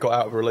 I got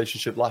out of a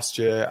relationship last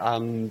year,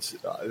 and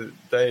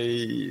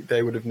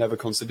they would have never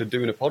considered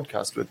doing a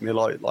podcast with me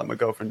like my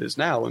girlfriend is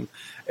now, and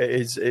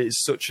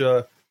it's such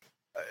a.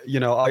 You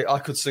know, I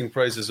could sing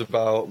praises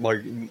about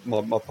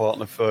my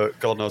partner for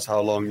God knows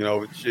how long. You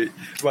know,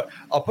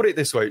 I'll put it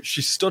this way: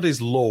 she studies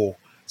law,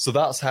 so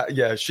that's how.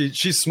 Yeah,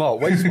 she's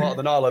smart, way smarter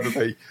than I'll ever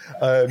be.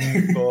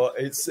 But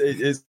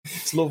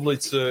it's lovely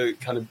to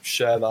kind of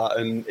share that,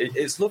 and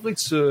it's lovely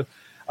to.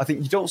 I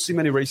think you don't see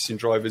many racing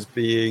drivers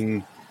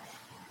being.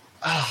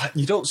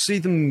 You don't see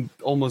them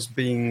almost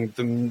being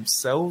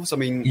themselves. I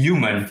mean,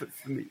 human.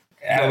 For me,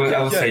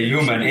 I would say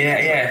human,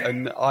 yeah.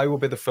 And I will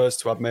be the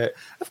first to admit,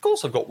 of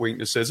course I've got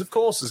weaknesses, of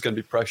course there's going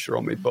to be pressure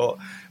on me, but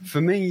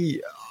for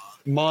me,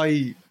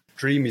 my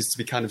dream is to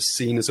be kind of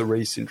seen as a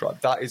racing driver.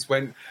 That is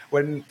when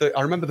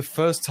I remember the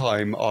first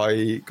time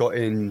I got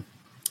in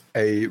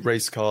a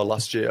race car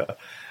last year,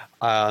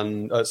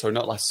 and sorry,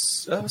 not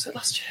last, was it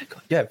last year?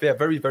 God, yeah,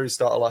 very, very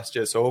start of last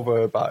year, so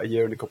over about a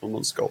year and a couple of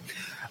months ago.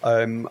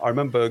 I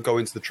remember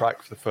going to the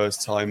track for the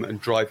first time and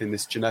driving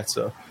this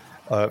Ginetta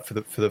for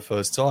the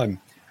first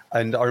time.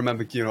 And I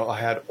remember, you know, I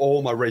had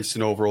all my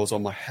racing overalls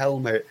on, my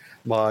helmet,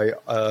 my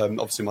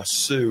obviously my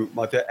suit,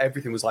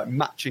 everything was like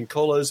matching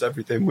colours,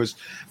 everything was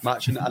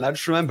matching. And I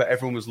just remember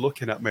everyone was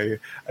looking at me,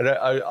 and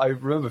I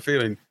remember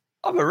feeling,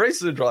 I'm a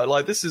racing driver.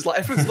 Like, this is like,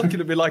 everyone's looking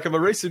at me like I'm a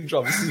racing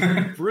driver. This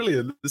is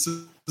brilliant. This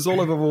is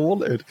all I've ever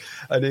wanted.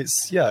 And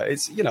it's,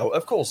 you know,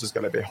 of course there's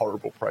going to be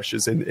horrible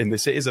pressures in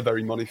this. It is a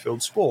very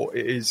money-filled sport.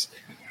 It is,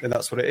 and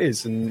that's what it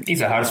is. And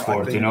it's a hard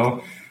sport, you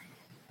know.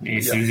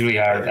 It's really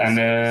hard.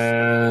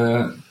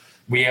 And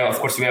we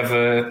have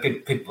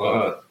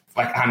people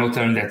like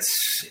Hamilton.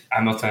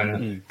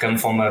 Hamilton come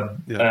from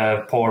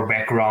a poor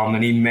background,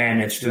 and he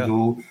managed to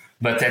do.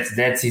 But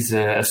that is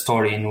a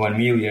story in 1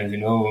 million. You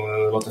know,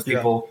 a lot of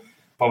people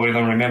probably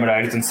don't remember.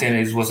 Ayrton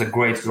Senna was a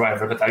great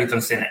driver, but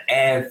Ayrton Senna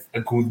had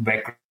a good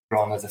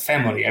background as a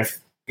family.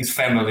 His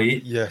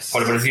family,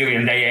 for the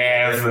Brazilian, they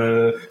have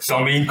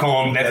some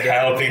income that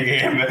helping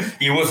him.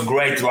 He was a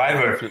great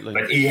driver,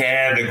 but he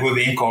had a good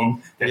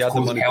income that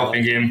could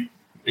helping him.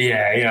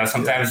 Yeah, you know,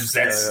 sometimes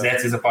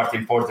that is a part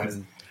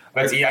important.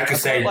 But yeah, I could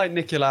say like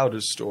Niki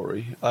Lauda's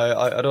story.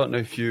 I don't know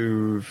if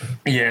you've.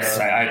 Yes,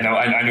 I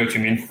know what you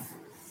mean.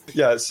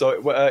 Yeah,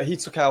 so he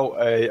took out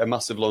a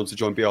massive loan to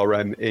join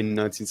BRM in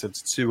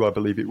 1972, I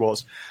believe it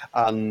was,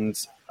 and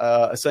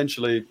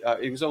essentially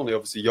he was only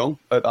obviously young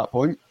at that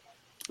point,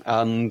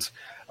 and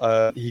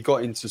he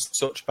got into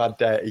such bad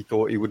debt he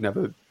thought he would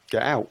never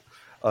get out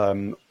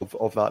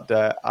of that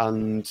debt.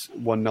 And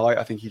one night,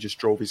 I think he just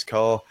drove his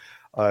car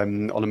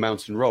on a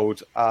mountain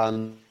road,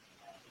 and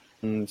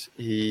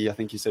I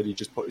think he said he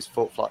just put his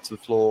foot flat to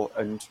the floor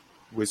and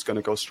was going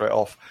to go straight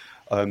off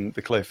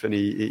the cliff, and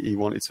he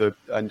wanted to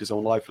end his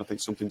own life. And I think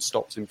something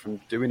stopped him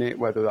from doing it,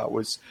 whether that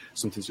was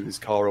something to do with his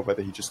car or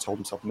whether he just told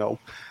himself no.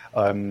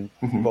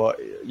 But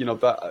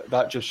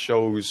that just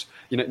shows,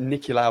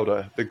 Niki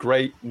Lauda, the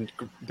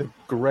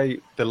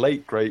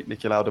late great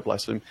Niki Lauda,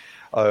 bless him,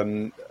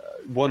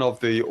 one of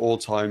the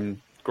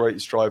all-time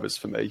greatest drivers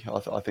for me.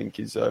 I think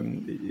is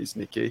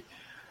Niki,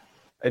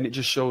 and it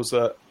just shows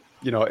that.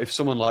 If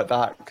someone like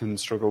that can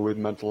struggle with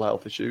mental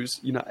health issues,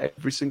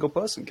 every single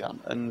person can.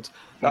 And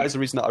that is the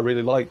reason that I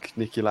really like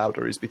Niki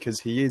Lauda, is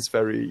because he is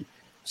very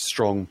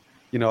strong.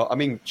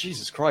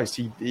 Jesus Christ,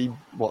 he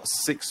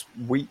 6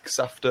 weeks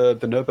after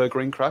the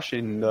Nürburgring crash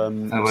in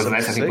it was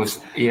nice. I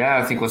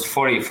think it was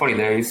 40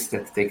 days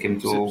that they came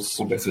to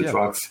pull back to the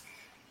trucks.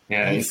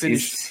 Yeah, he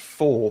finished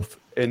fourth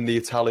in the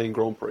Italian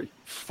Grand Prix.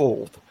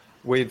 Fourth.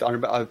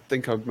 I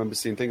think I remember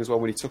seeing things as well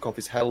when he took off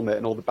his helmet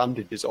and all the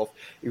bandages off.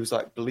 He was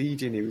like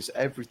bleeding. He was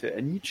everything,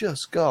 and you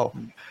just go,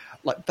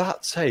 like,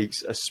 that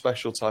takes a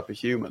special type of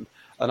human.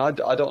 And I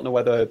don't know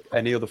whether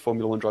any other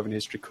Formula One driver in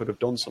history could have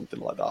done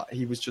something like that.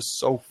 He was just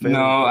so fit.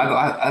 No,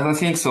 I don't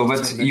think so.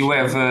 But you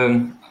have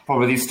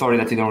probably this story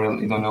that you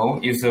don't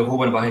know is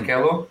Ruben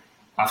Barrichello.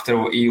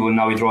 After he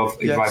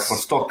drives for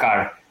stock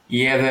car.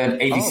 He had an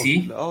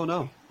AVC. Oh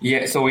no.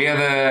 Yeah, so he had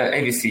an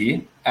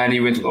AVC and he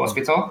went to the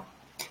hospital.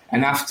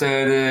 And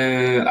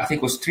after, I think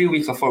it was 3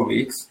 weeks or 4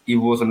 weeks, he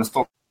was on a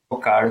stock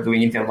car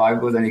doing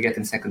Interlagos, and he got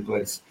in second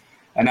place.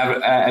 And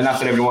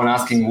after everyone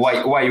asking,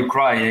 why are you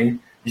crying?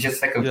 He's just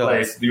second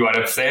place. Do you are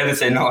upset? They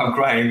say, no, I'm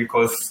crying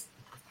because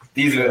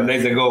these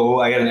days ago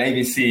I had an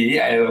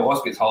AVC, I had a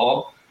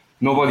hospital,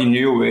 nobody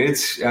knew it,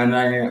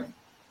 and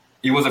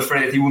he was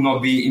afraid that he would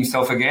not be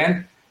himself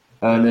again.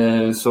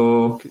 And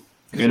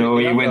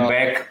he went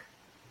back.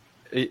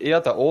 He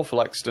had that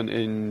awful accident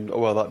in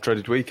that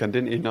dreaded weekend,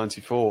 didn't he? In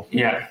 '94.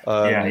 Yeah,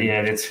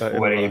 that's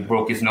where he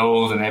broke his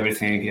nose and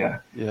everything.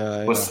 Yeah.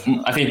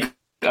 I think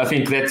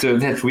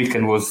that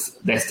weekend was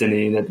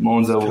destiny. That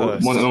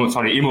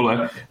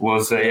Imola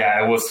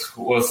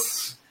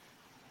was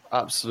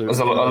absolutely was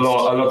a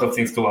lot of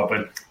things to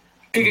happen.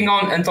 Kicking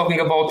on and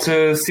talking about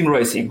sim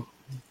racing.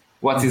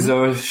 What is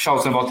the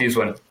shouts about this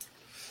one?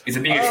 It's a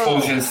big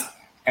explosion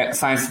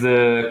since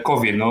the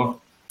COVID, no?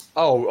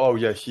 Oh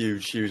yeah,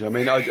 huge. I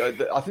mean,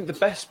 I think the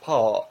best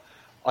part,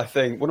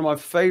 one of my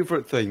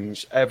favourite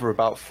things ever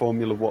about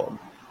Formula One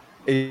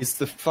is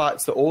the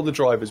fact that all the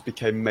drivers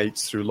became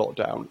mates through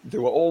lockdown. They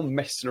were all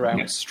messing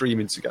around,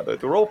 streaming together.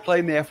 They were all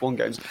playing the F1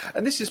 games,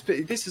 and this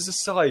is a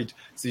side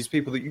to these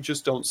people that you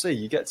just don't see.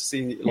 You get to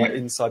see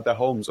inside their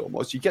homes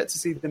almost. You get to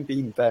see them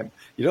being them.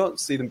 You don't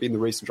see them being the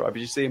racing drivers.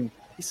 You see them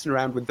pissing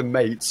around with the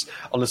mates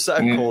on a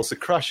set of course,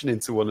 crashing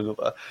into one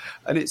another,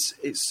 and it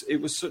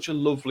was such a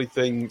lovely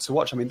thing to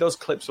watch. I mean, those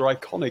clips are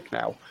iconic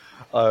now,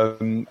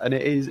 and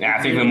it is. Yeah,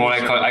 I think the more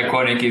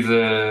iconic is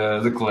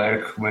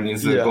Leclerc when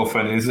his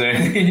girlfriend is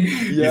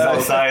he's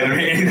outside. I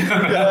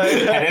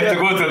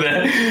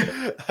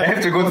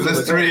have to go to the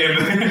stream.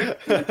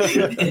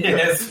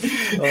 Yes,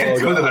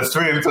 go to the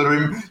stream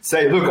to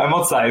say, look, I'm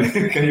outside.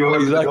 Can you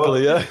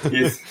exactly? Yeah.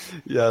 Yes.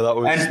 Yeah, that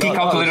was. And kick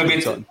out a little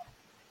bit.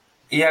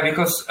 Yeah,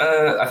 because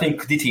I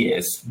think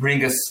DTS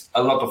bring us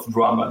a lot of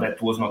drama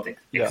that was not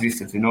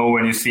existed.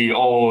 When you see,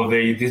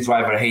 this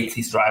driver hates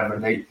his driver,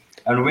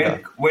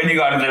 when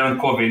you are there on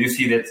COVID, you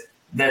see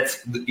that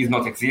is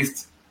not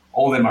exist.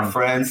 All them are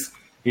friends.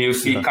 You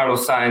see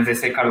Carlos Sainz. They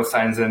say Carlos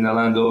Sainz and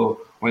Lando,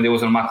 when they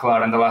was on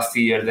McLaren the last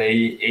year,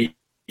 they ate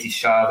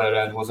each other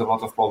and was a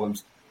lot of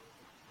problems.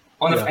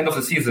 On the end of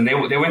the season, they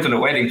went on a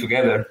wedding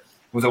together.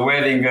 It was a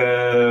wedding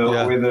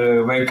with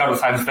when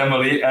Carlos Sainz's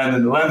family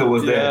and Lando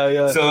was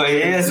there. So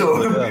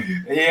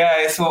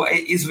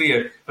it's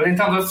weird. But in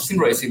terms of sim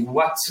racing,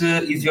 what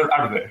is your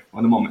hardware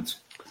at the moment?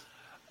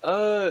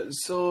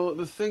 So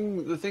the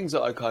things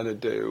that I kind of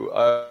do,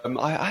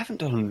 I haven't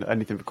done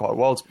anything for quite a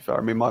while, to be fair.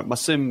 I mean, my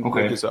sim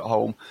rig is at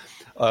home,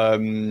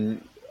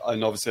 and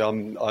obviously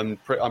I'm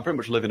pretty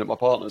much living at my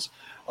partner's,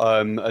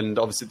 and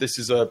obviously this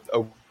is a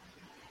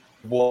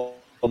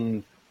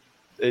one.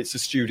 It's a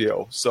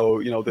studio,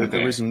 so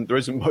there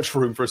isn't much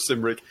room for a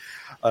sim rig,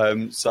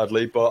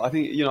 sadly. But I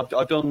think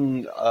I've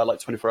done like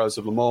 24 hours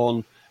of Le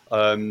Mans,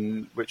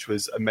 which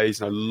was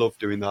amazing. I love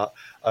doing that.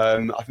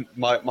 I think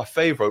my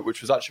favourite,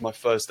 which was actually my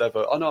first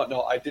ever. Oh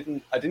no, I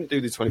didn't do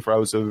the 24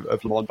 hours of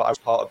Le Mans, but I was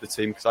part of the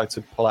team because I had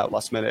to pull out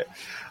last minute.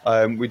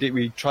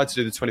 We tried to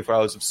do the 24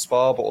 hours of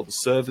Spa, but all the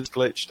servers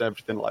glitched and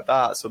everything like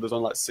that. So there's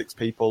only like 6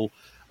 people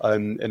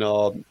in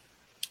our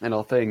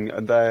thing,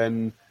 and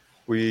then.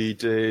 We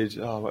did.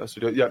 Oh, what else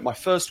we did? Yeah, my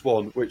first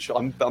one, which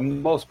I'm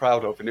most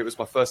proud of, and it was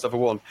my first ever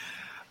one,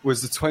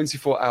 was the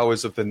 24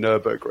 hours of the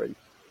Nürburgring,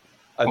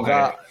 and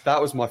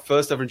that was my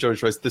first ever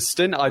endurance race. The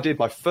stint I did,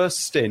 my first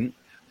stint,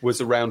 was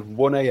around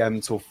 1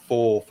 a.m. till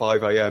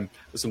 5 a.m.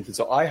 or something.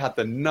 So I had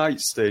the night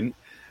stint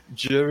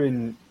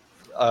during,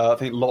 I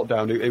think,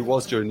 lockdown. It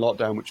was during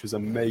lockdown, which was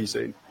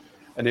amazing,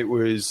 and it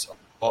was.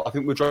 I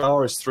think we're driving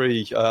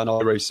RS3 and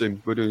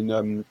iRacing. We're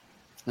doing.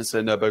 It's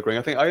a Nürburgring.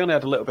 I think I only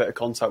had a little bit of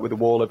contact with the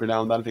wall every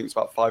now and then. I think it's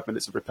about 5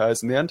 minutes of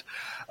repairs in the end.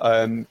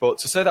 But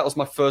to say that was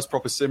my first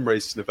proper sim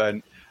racing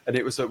event, and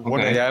it was at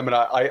 1 a.m. and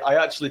I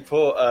actually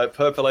put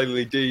purple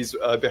LEDs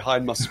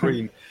behind my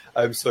screen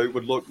so it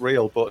would look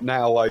real. But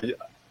now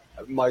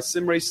my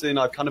sim racing,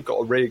 I've kind of got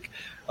a rig.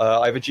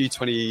 I have a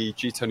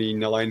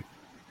G29.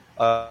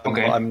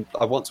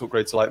 I want to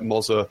upgrade to like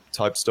Mozza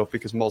type stuff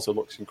because Mozza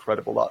looks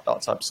incredible,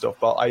 that type of stuff.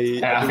 But I do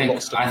a lot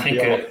of stuff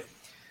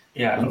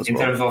in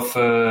terms of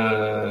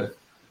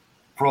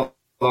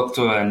product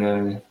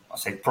and I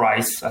say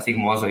price, I think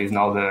Mozza is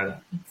now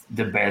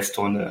the best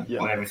on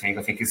everything.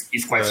 I think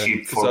it's quite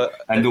cheap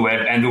and do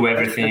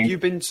everything. Have you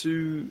been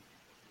to?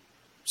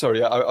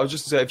 Sorry, I was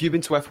just going to say, have you been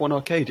to F1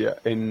 Arcade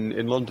yet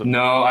in London?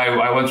 No,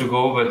 I want to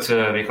go, but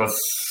because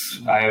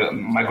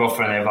my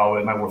girlfriend and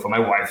my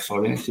wife,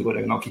 sorry, she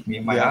would not kick me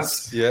in my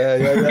ass. Yeah.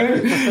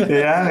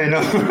 Yeah, I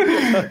know.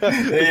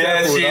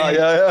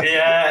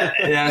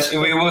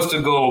 We was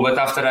to go, but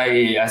after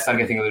I started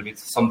getting a little bit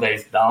some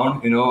days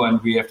down,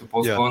 and we have to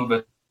postpone.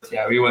 But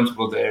we want to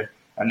go there,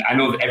 and I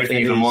know that everything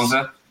is on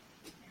Monza.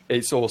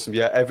 It's awesome.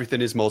 Yeah,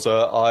 everything is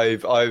Mozza.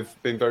 I've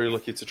been very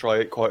lucky to try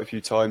it quite a few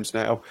times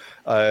now.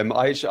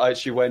 I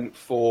actually went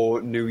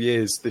for New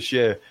Year's this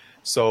year.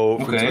 So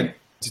from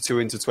 22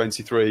 into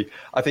 23,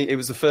 I think it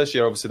was the first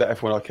year, obviously, that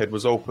F1 Arcade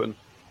was open.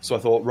 So I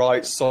thought,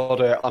 right,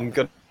 sod it, I'm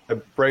going to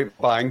break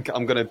bank.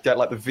 I'm going to get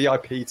like the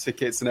VIP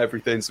tickets and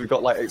everything. So we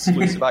got like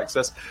exclusive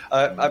access.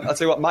 I'll tell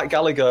you what, Matt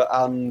Gallagher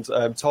and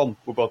Tom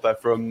were both there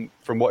from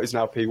what is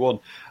now P1.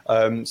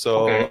 I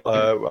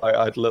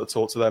had a little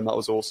talk to them. That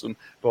was awesome.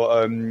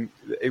 But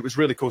it was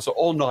really cool. So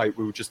all night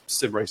we were just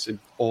sim racing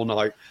all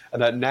night.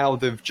 And now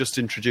they've just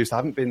introduced, I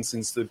haven't been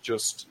since they've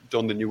just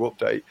done the new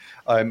update,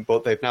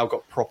 but they've now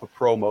got proper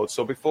pro mode.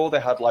 So before they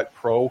had like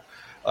pro,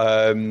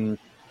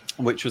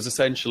 which was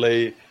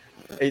essentially,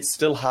 it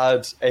still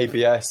had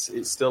ABS,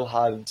 it still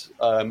had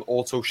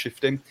auto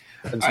shifting.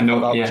 And I know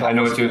what you're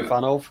a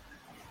fan of.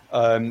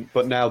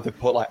 But now they've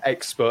put like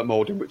expert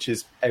mode in, which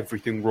is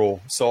everything raw.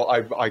 So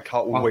I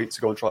can't wait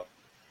to go and try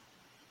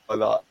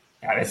that.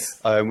 Which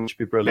would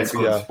be brilliant.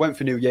 Yeah, went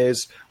for New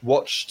Year's,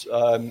 watched,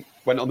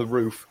 went on the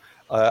roof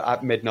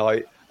at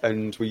midnight,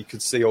 and we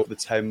could see over the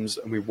Thames,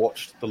 and we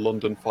watched the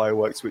London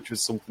fireworks, which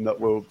was something that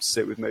will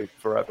sit with me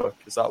forever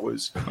because that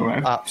was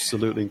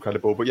absolutely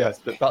incredible. But yeah,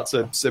 back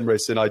to sim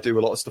racing. I do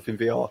a lot of stuff in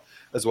VR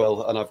as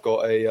well, and I've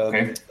got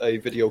a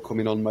video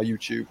coming on my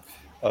YouTube.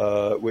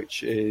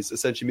 Which is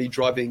essentially me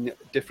driving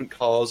different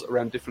cars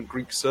around different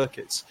Greek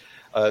circuits.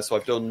 So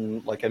I've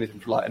done like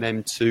anything from like an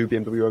M2,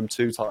 BMW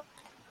M2 type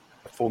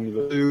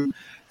Formula 2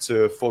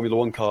 to a Formula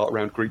 1 car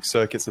around Greek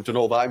circuits. I've done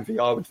all that in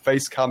VR with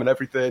face cam and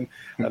everything.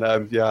 And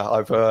I've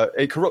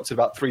it corrupted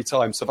about 3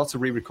 times. So I've had to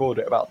re-record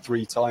it about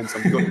 3 times.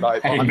 I'm good about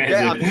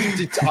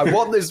it. I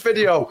want this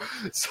video.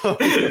 So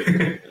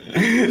I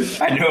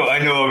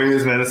know,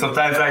 man.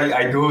 Sometimes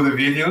I do the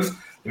videos.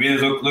 The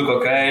videos look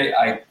okay.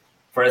 I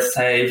press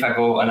save, I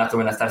go, and after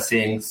when I start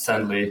seeing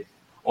suddenly,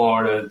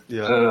 or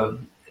the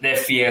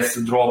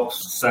FPS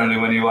drops suddenly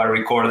when you are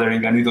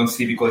recording and you don't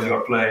see because you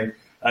are playing,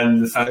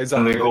 and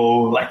suddenly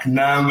go like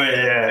numb.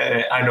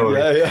 I know.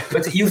 Yeah.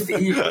 But you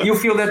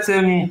feel that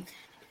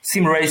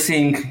sim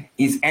racing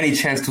is any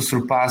chance to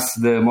surpass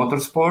the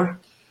motorsport?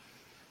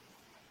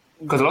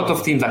 Because a lot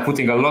of teams are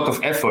putting a lot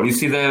of effort. You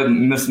see the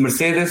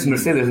Mercedes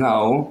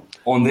now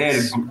on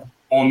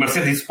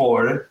Mercedes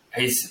Sport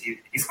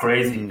is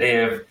crazy. They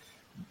have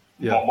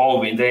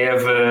Baldwin, they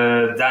have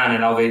Dan,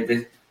 and now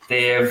they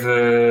have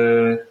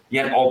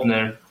Jan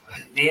Opner.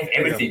 They have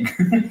everything.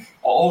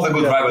 All the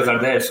good drivers are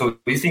there. So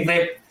you think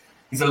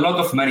there's a lot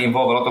of money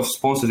involved, a lot of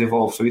sponsors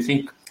involved. So you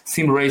think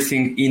sim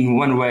racing in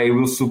one way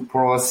will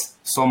surpass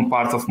some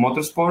parts of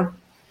motorsport?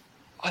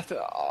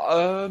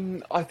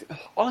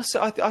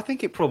 Honestly, I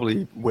think it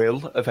probably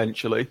will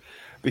eventually,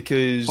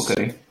 because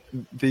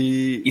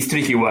it's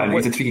tricky one.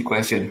 It's a tricky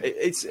question.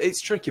 It's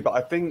tricky, but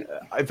I think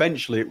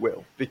eventually it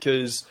will,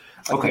 because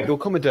I think there'll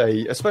come a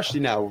day,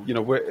 especially now,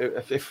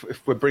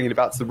 if we're bringing it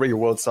back to the real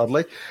world,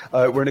 sadly,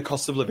 we're in a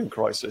cost of living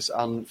crisis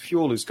and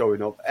fuel is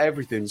going up,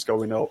 everything's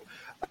going up.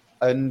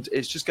 And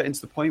it's just getting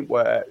to the point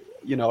where,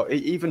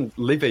 even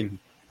living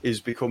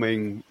is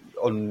becoming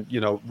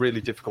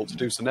really difficult to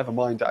do. So never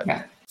mind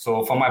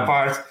So for my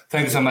part,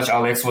 thank you so much,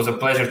 Alex. It was a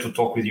pleasure to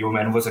talk with you,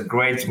 man. It was a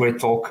great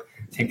talk.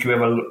 I think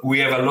we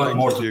have a lot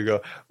more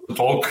to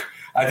talk.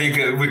 I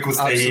think we could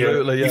stay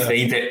here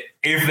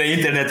if the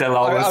internet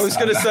allows us. I was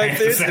going to say, if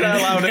the internet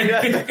allowed it,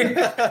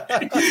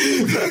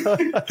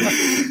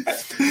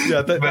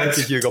 thank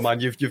you, Hugo, man.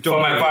 You've done. For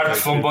my part,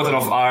 from bottom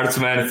of heart,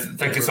 man,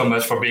 thank you so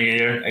much for being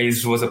here.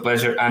 It was a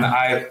pleasure, and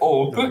I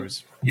hope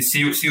you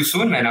see you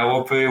soon, man. I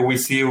hope we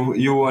see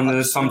you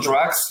on some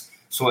tracks.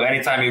 So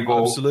anytime you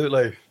go,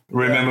 absolutely,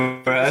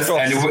 remember us.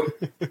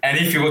 And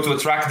if you go to a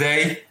track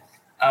day,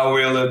 I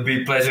will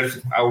be pleasure.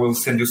 I will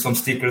send you some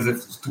stickers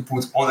to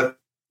put on the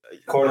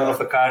corner of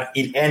the car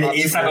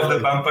inside of the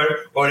bumper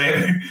or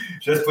whatever.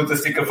 Just put a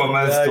sticker from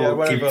us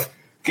to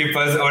keep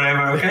us or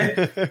whatever.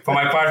 Okay. For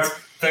my part,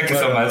 thank you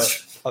so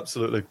much.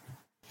 Absolutely.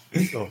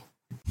 Oh.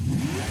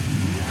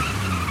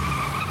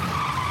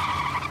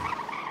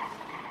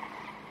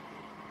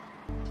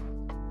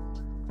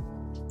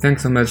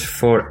 Thanks so much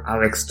for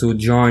Alex to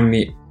join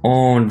me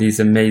on this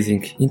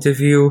amazing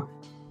interview,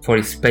 for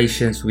his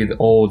patience with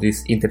all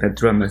these internet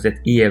dramas that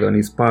he had on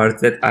his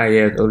part, that I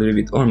had a little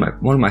bit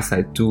on my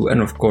side too,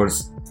 and of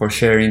course for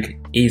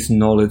sharing his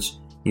knowledge.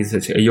 He's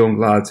such a young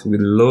lad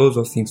with loads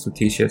of things to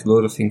teach us,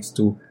 loads of things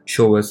to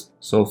show us.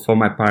 So for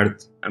my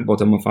part and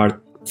bottom of heart,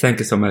 thank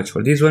you so much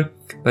for this one.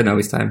 But now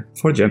it's time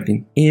for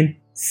jumping in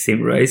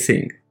sim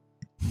racing.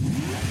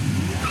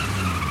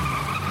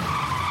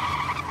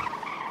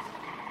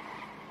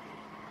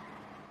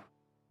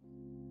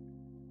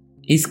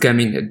 Is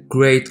coming a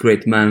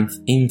great month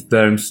in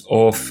terms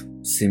of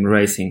sim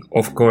racing.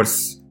 Of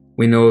course,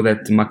 we know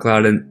that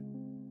McLaren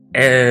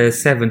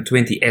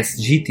 720S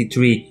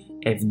GT3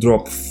 have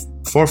dropped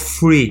for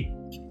free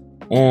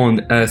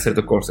on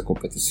Assetto Corsa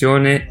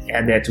Competizione,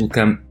 and that will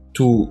come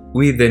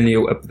with the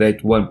new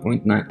update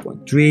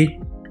 1.9.3.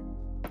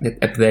 That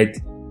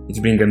update is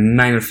bringing a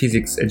minor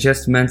physics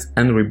adjustments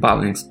and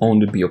rebalance on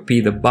the BOP,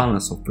 the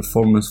balance of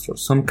performance for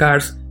some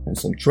cars and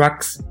some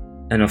trucks.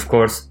 And of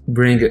course,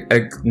 bring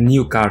a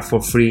new car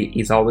for free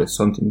is always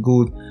something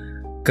good.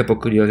 Couple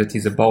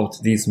curiosities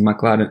about this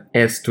McLaren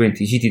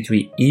S20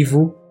 GT3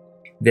 Evo.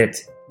 That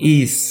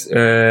is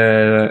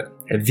a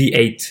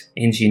V8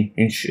 engine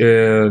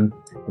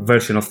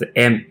version of the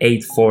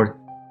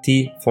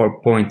M84T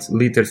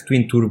 4.0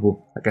 twin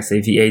turbo, like I say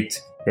V8,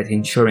 that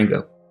ensuring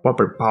a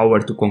proper power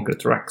to conquer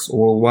tracks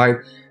worldwide.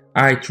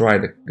 I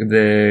tried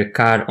the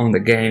car on the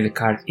game. The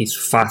car is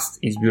fast,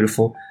 is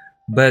beautiful,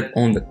 but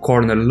on the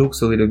corner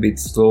looks a little bit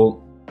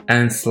slow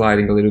and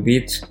sliding a little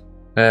bit.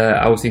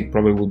 I would think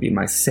probably will be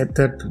my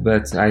setup,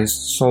 but I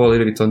saw a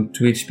little bit on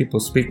Twitch people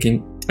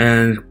speaking,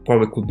 and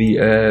probably could be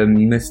a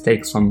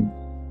mistake, something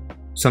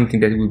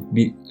that will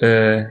be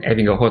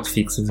having a hot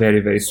fix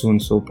very soon,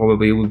 so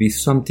probably it will be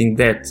something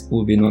that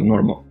will be not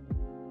normal.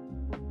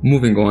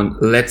 Moving on,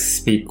 let's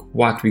speak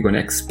what we're gonna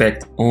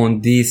expect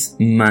on this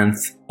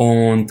month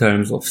on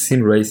terms of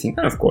sim racing,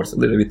 and of course a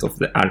little bit of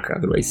the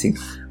arcade racing.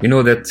 We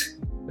know that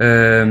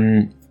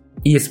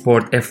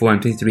eSport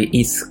F1 23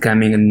 is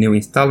coming, a new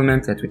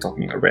installment that we're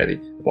talking already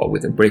about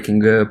with the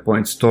Breaking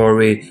Point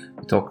story.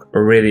 We talk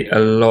already a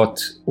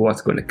lot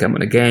what's going to come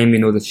on the game. You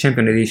know, the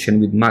Champion Edition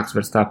with Max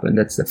Verstappen,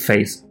 that's the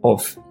face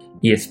of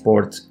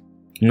eSport,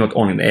 not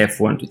only the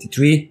F1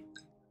 23,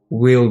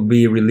 will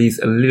be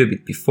released a little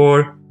bit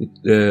before,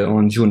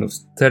 on June of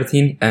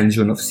 13, and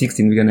June of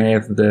 16 we're going to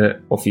have the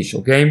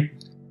official game.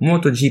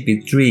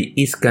 MotoGP 3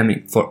 is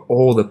coming for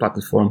all the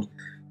platforms: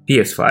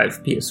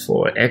 PS5,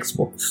 PS4,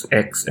 Xbox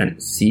X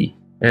and C,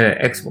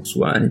 Xbox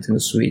One, Nintendo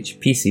Switch,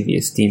 PC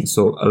via Steam.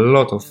 So a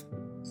lot of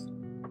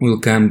will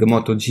come. The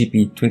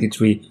MotoGP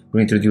 23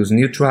 will introduce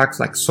new tracks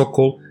like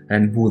Sokol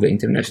and Buda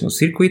International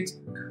Circuit.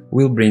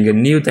 Will bring a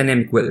new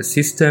dynamic weather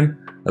system,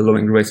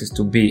 allowing races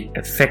to be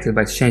affected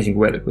by changing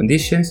weather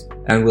conditions,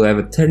 and will have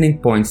a turning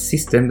point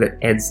system that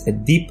adds a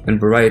depth and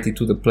variety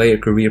to the player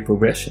career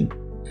progression.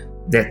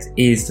 That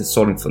is the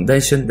solid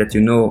foundation that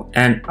you know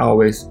and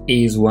always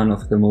is one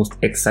of the most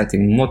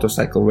exciting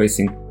motorcycle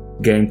racing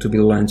game to be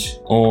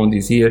launched on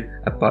this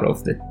year, a part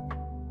of the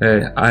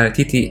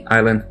TT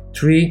Island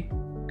 3,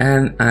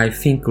 and I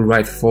think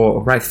Ride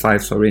 5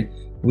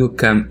 will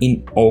come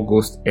in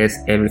August as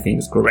everything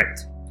is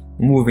correct.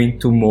 Moving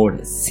to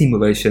more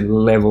simulation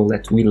level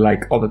that we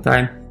like all the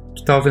time,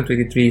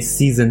 2023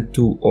 Season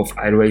 2 of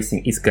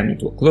iRacing is coming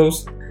to a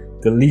close.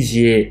 The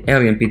Ligier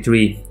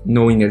LMP3,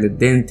 knowing as a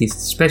dentist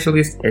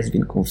specialist, has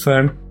been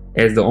confirmed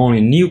as the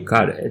only new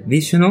car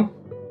additional.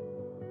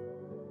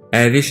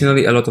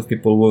 Additionally, a lot of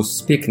people were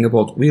speaking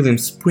about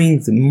Williams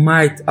Springs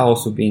might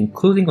also be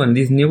including on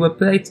this new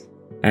update,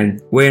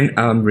 and when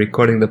I'm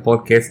recording the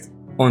podcast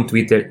on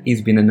Twitter,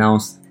 it's been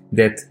announced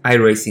that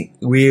iRacing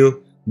will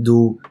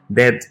do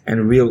that,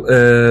 and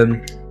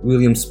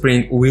Williams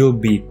Spring will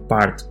be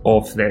part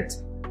of that.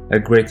 A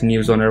great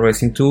news on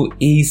iRacing 2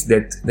 is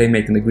that they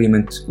make an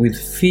agreement with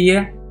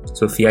FIA,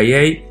 so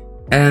FIA,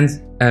 and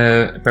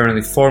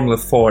apparently Formula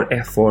 4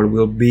 F4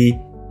 will be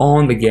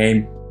on the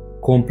game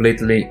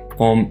completely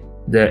from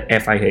the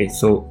FIA.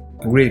 So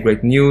really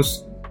great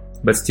news.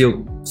 but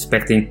still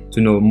expecting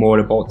to know more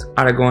about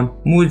Aragon,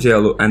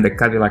 Mugello and the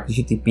Cadillac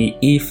GTP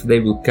if they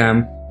will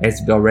come,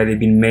 as already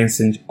been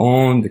mentioned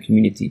on the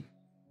community.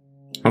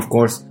 Of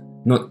course,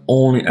 not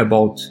only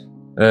about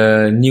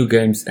new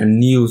games and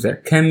news are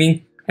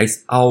coming,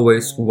 as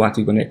always what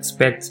you're gonna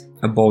expect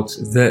about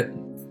the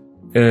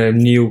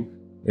new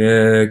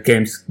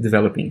games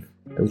developing.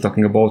 We're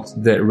talking about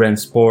the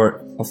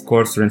Rennsport, of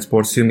course,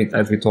 Rennsport Summit,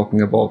 as we're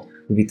talking about,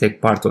 will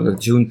take part on the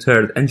June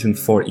 3rd and June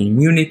 4th in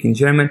Munich, in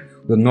Germany,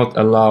 will not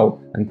allow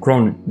and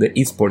crown the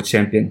eSport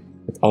champion,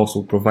 but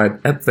also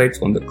provide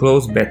updates on the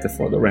closed beta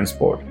for the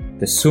Rennsport.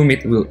 The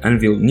Summit will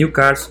unveil new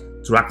cars,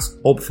 tracks,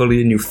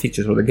 hopefully new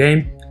features of the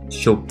game,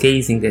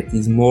 showcasing that it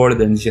is more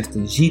than just a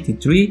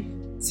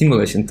GT3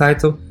 simulation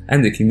title,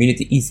 and the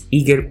community is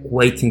eager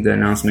waiting the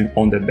announcement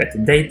on the beta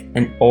date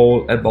and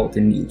all about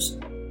the news.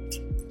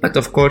 But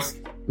of course,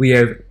 we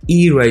have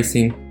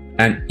e-racing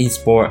and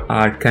eSport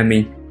are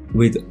coming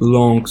with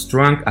long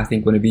strong. I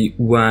think going to be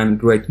one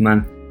great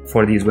month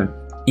for this one.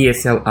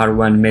 ESL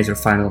R1 major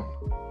final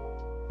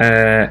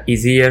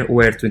is here,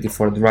 where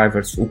 24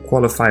 drivers who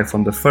qualify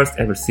from the first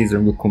ever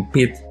season will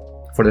compete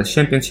for the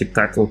championship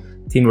title.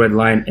 Team Red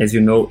Line, as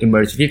you know,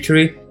 emerged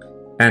victory,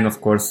 and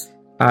of course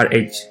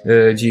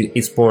RHG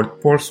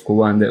Esport, Porsche,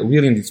 Wanda,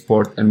 Williams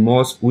Esport and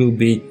Moss will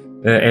be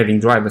having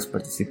drivers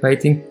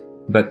participating,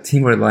 but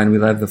Team Red Line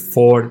will have the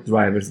 4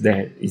 drivers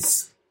there.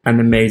 It's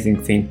an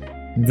amazing thing.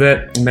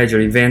 The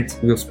major event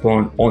will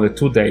spawn on the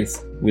 2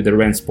 days with the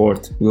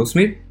Rennsport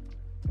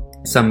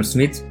Summer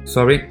Smith,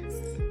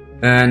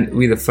 and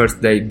with the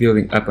first day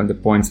building up on the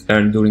points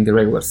earned during the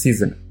regular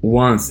season.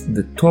 Once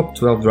the top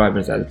 12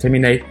 drivers are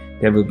determined,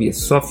 there will be a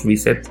soft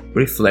reset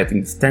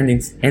reflecting the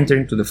standings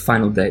entering to the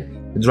final day.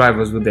 The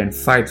drivers will then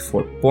fight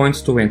for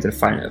points to enter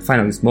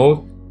finalist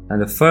mode,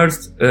 and the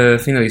first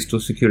finalist to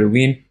secure a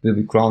win will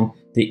be crowned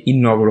the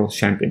inaugural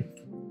champion.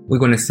 We're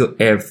gonna still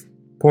have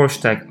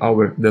Porsche Tag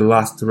Hour, the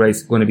last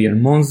race gonna be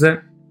in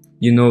Monza.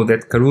 You know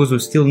that Caruso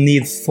still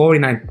needs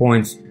 49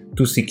 points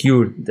to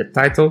secure the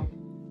title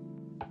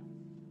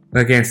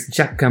against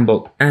Jack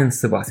Campbell and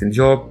Sebastian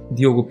Job.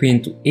 Diogo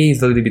Pinto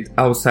is a little bit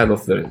outside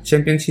of the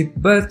championship,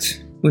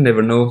 but we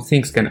never know,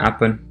 things can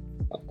happen.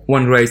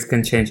 One race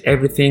can change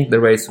everything. The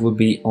race will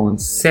be on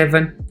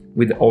 7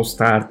 with the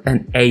All-Start,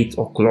 and 8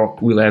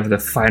 o'clock we'll have the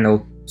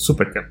final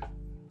Super Cup.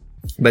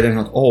 But they're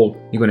not all.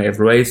 You're gonna have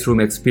race room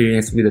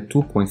experience with the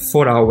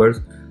 2.4 hours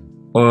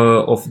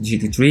of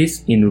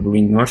GT3s in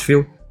Nürburgring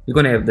Northfield. You're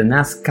gonna have the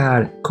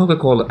NASCAR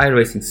Coca-Cola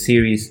iRacing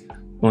Series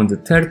on the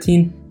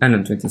 13th and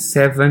on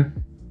 27th.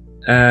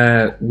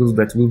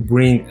 That will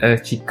bring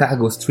a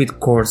Chicago street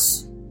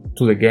course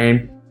to the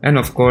game, and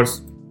of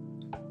course,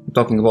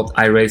 talking about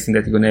iRacing,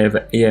 that you're gonna have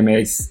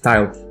AMA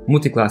style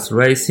multi-class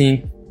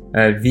racing,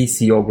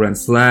 VCO Grand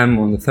Slam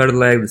on the 3rd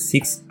leg, the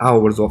 6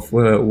 hours of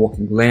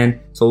walking lane.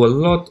 So a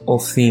lot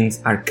of things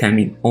are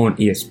coming on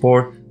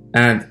eSport,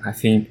 and I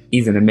think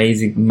it's an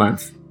amazing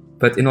month.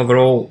 But in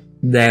overall,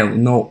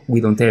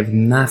 we don't have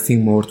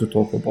nothing more to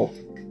talk about.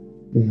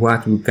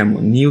 What will come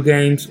on new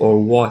games or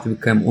what will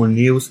come on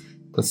news?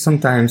 Because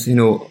sometimes,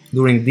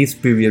 during this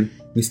period,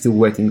 we're still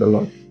waiting a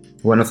lot.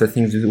 One of the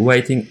things we're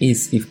waiting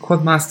is if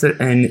Codemaster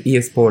and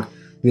eSport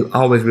will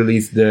always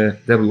release the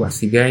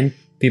WRC game.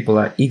 People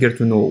are eager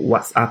to know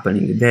what's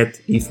happening with that,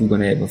 if we're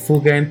gonna have a full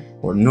game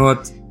or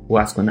not,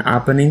 what's gonna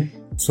happening.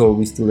 So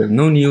we still have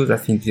no news. I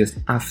think just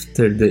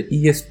after the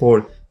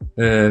eSport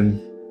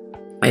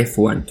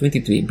F1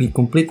 23 be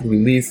completely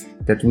released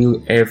that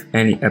we'll have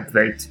any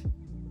update.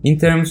 In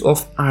terms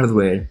of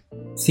hardware,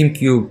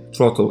 SimCube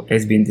throttle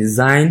has been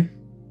designed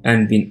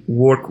and been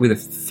worked with a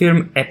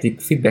firm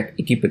haptic feedback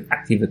equipped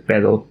active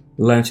pedal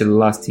launched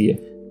last year.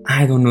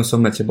 I don't know so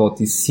much about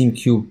this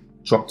SimCube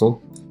throttle.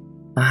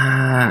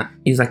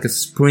 It's like a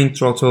spring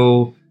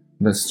throttle,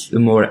 but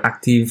more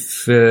active.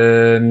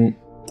 I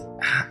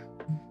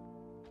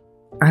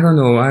don't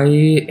know. I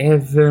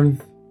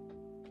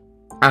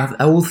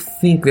would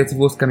think that if it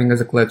was coming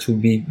as a clutch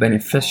would be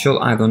beneficial.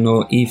 I don't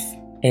know if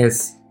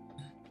as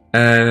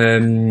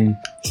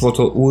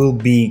throttle will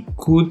be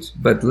good,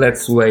 but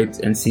let's wait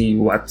and see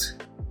what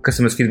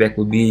customers' feedback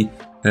will be.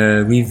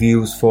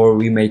 Reviews for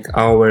we make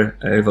our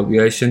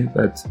evaluation,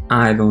 but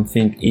I don't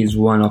think is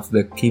one of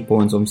the key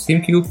points on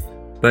SimCube.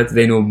 But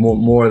they know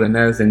more than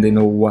us, and they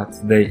know what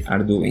they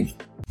are doing.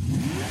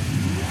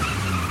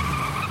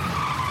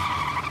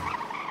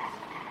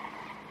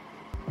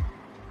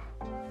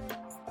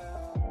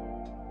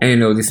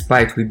 And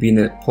despite we being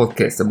a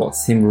podcast about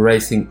sim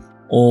racing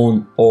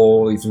on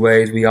all its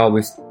ways, we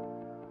always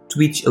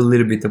twitch a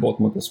little bit about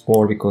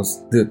motorsport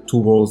because the two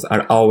worlds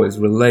are always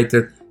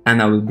related, and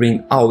I will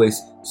bring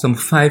always some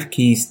 5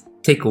 keys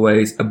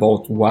takeaways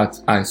about what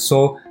I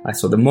saw. I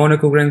saw the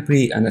Monaco Grand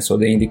Prix and I saw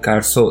the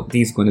IndyCar, so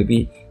these are going to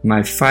be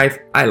my 5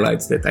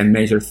 highlights that I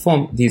measured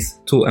from these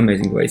 2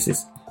 amazing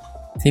races.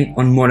 I think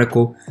on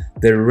Monaco,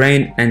 the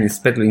rain and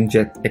especially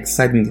inject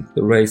excitement into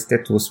the race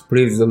that was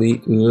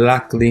previously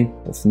lacking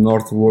of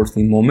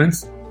noteworthy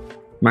moments.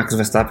 Max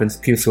Verstappen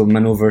skillful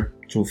maneuver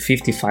through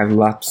 55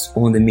 laps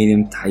on the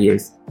medium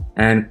tires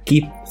and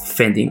keep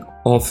fending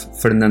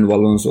off Fernando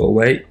Alonso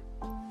away.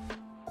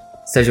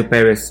 Sergio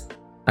Perez,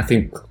 I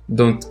think,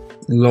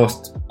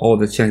 lost all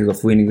the chances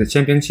of winning the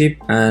championship,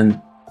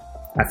 and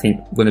I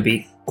think gonna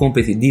be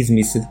completely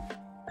dismissed.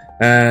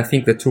 I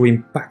think the true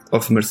impact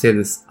of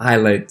Mercedes'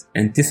 highlight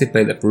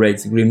anticipated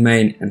race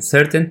remain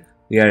uncertain.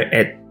 We are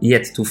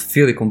yet to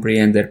fully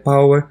comprehend their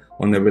power.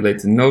 On a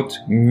related note,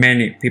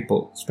 many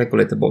people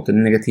speculate about the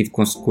negative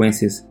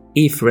consequences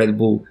if Red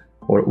Bull,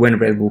 or when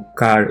Red Bull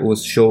car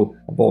was shown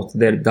about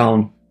their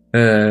down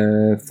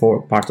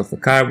for part of the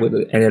car with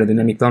the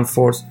aerodynamic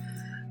downforce.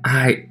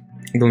 I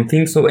don't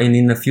think so, and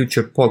in a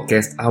future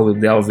podcast I will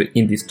delve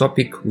in this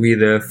topic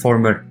with a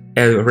former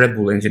Red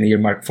Bull engineer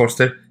Mark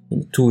Forster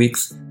in 2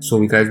 weeks,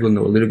 so you guys will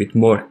know a little bit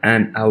more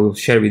and I will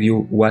share with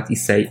you what he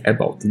say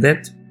about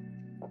that.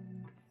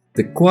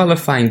 The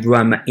qualifying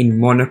drama in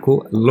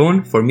Monaco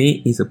alone for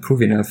me is a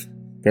proof enough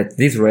that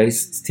this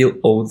race still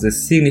holds a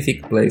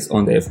significant place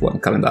on the F1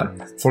 calendar.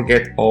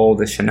 Forget all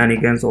the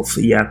shenanigans of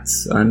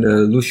yachts and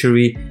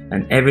luxury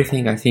and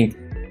everything. I think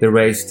the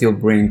race still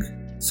brings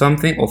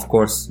something. Of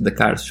course, the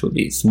cars should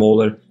be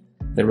smaller.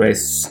 The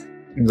race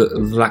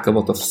lack a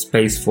lot of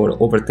space for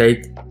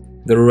overtake.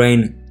 The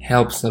rain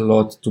helps a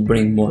lot to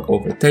bring more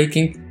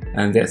overtaking,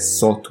 and that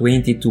saw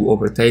 22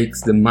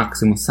 overtakes, the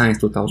maximum since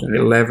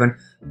 2011.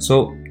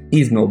 So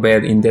is no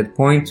bad in that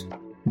point,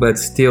 but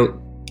still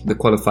the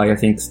qualifier I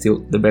think still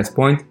the best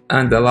point.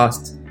 And the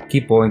last key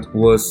point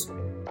was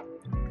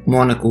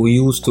Monaco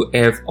used to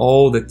have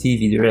all the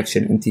TV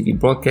direction and TV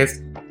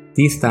broadcast.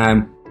 This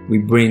time we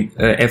bring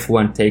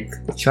F1 take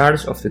the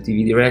charge of the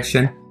TV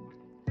direction,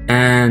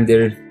 and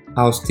their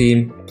house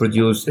team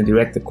produced and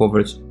directed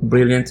coverage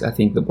brilliant. I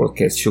think the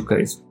broadcast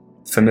showcased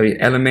familiar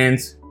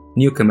elements,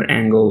 new camera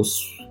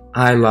angles,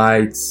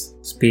 highlights,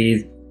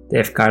 speed, the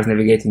F cars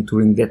navigating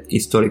during that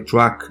historic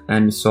track,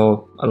 and we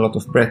saw a lot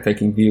of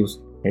breathtaking views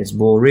as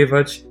Beau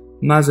Rivage,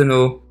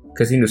 Mazenot,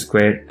 Casino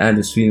Square and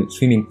the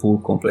swimming pool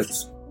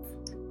complex.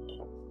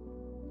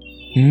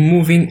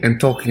 Moving and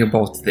talking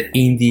about the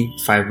Indy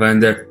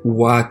 500,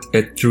 what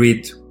a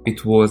treat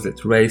it was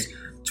that race.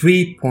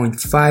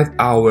 3.5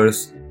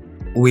 hours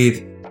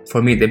with,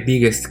 for me, the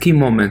biggest key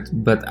moment,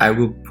 but I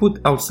will put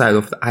outside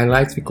of the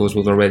highlights because it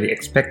was already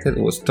expected.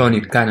 It was Tony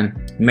Cannon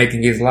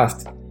making his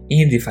last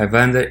Indy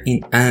 500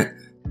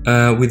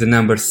 with the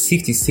number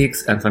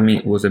 66, and for me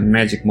it was a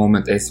magic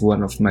moment as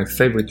one of my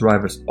favorite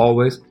drivers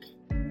always.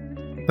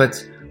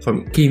 But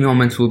for key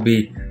moments will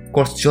be, of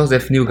course,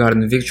 Joseph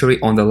Newgarden victory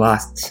on the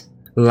last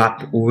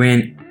lap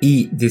when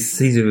he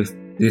decisively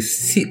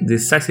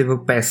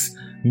passed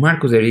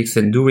Marcus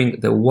Ericsson during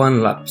the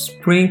one lap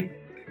sprint.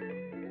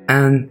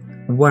 And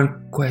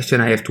one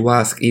question I have to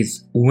ask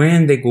is,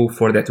 when they go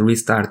for that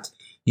restart,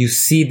 you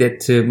see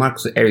that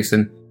Marcus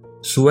Ericsson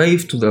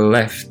swayed to the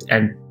left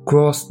and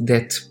crossed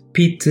that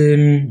pit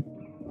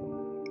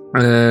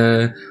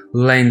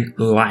lane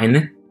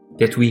line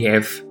that we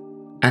have,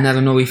 and I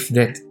don't know if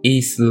that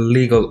is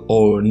legal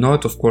or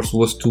not. Of course,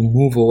 was to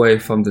move away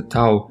from the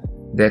tow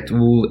that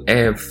will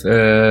have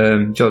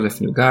Joseph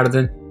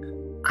Newgarden.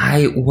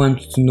 I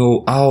want to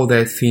know how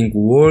that thing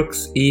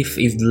works, if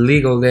it's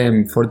legal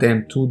for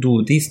them to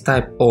do this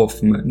type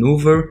of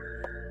maneuver.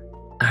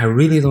 I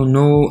really don't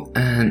know,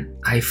 and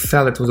I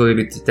felt it was a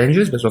little bit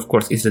dangerous, but of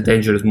course it's a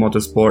dangerous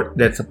motorsport,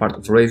 that's a part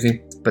of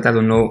racing, but I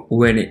don't know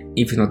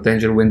if it's not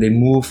dangerous when they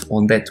move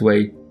on that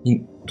way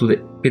into the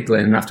pit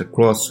lane and after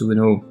cross, it's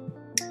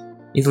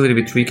a little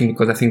bit tricky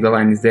because I think the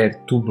line is there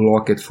to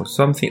block it for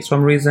some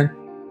reason,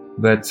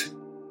 but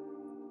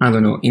I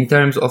don't know. In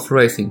terms of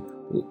racing,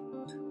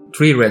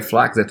 3 red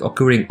flags that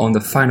occurring on the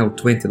final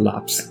 20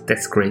 laps,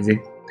 that's crazy.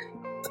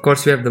 Of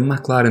course you have the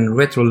McLaren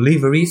retro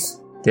liveries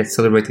that's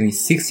celebrating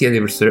its 60th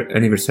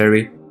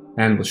anniversary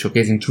and was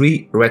showcasing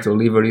 3 retro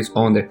liveries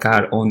on their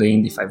car on the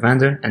Indy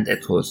 500, and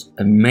that was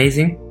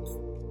amazing.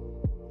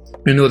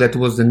 You know, that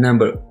was the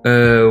number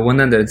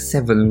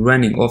 107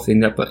 running of the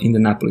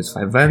Indianapolis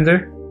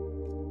 500,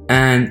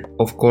 and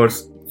of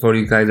course, for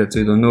you guys that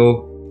you don't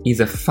know,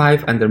 is a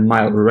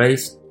 500-mile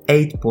race,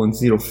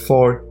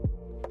 8.04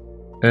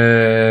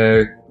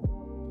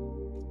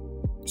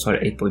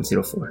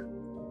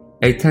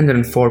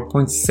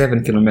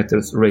 804.7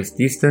 kilometers race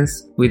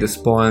distance with a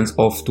span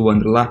of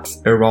 200 laps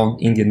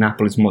around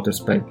Indianapolis Motor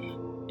Speedway.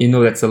 You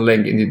know that's a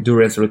length and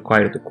endurance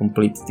required to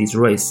complete this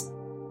race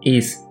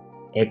is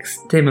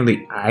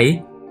extremely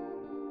high,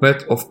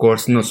 but of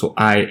course not so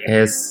high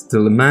as the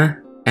Le Mans.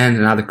 And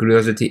another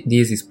curiosity,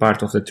 this is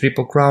part of the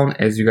Triple Crown.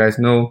 As you guys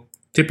know,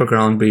 Triple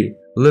Crown be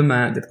Le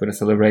Mans that's gonna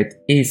celebrate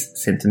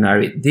its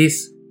centenary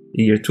this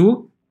year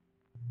too.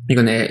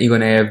 You're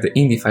gonna have the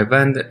Indy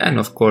 500 and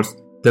of course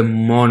the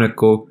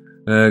Monaco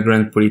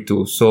Grand Prix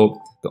too. So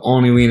the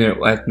only winner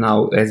right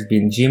now has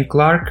been Jim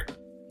Clark.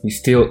 We're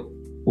still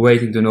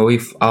waiting to know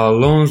if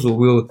Alonso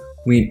will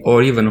win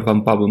or even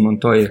Juan Pablo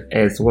Montoya,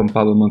 as Juan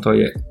Pablo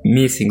Montoya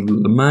missing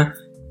Le Mans,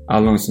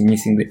 Alonso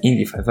missing the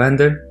Indy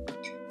 500.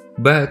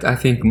 but I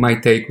think my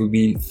take will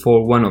be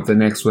for one of the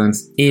next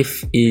ones.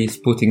 If he's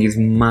putting his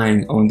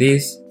mind on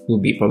this, will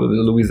be probably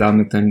Lewis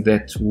Hamilton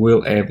that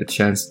will have a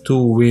chance to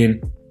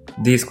win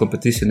this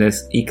competition,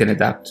 as he can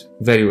adapt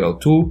very well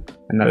to.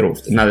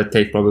 Another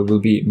take probably will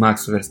be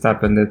Max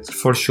Verstappen, that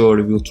for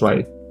sure will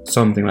try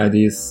something like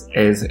this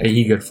as a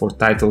eager for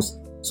titles.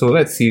 So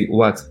let's see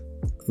what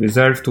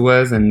reserved to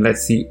us, and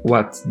let's see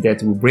what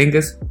that will bring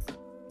us.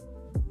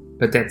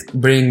 But that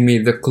brings me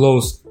the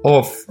close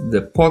of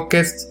the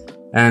podcast,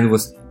 and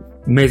was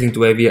amazing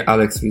to have here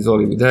Alex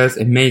Rizzoli with us,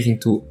 amazing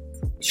to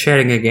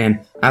sharing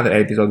again other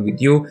episodes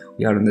with you.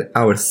 We are on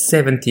our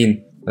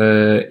 17th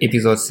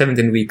episode,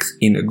 17 weeks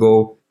in a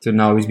go till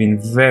now. It's been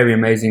very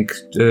amazing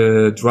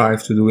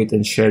drive to do it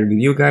and share with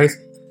you guys.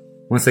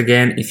 Once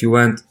again, if you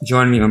want,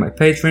 join me on my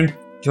Patreon,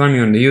 join me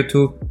on the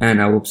YouTube,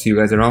 and I hope to see you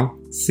guys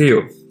around. See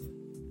you!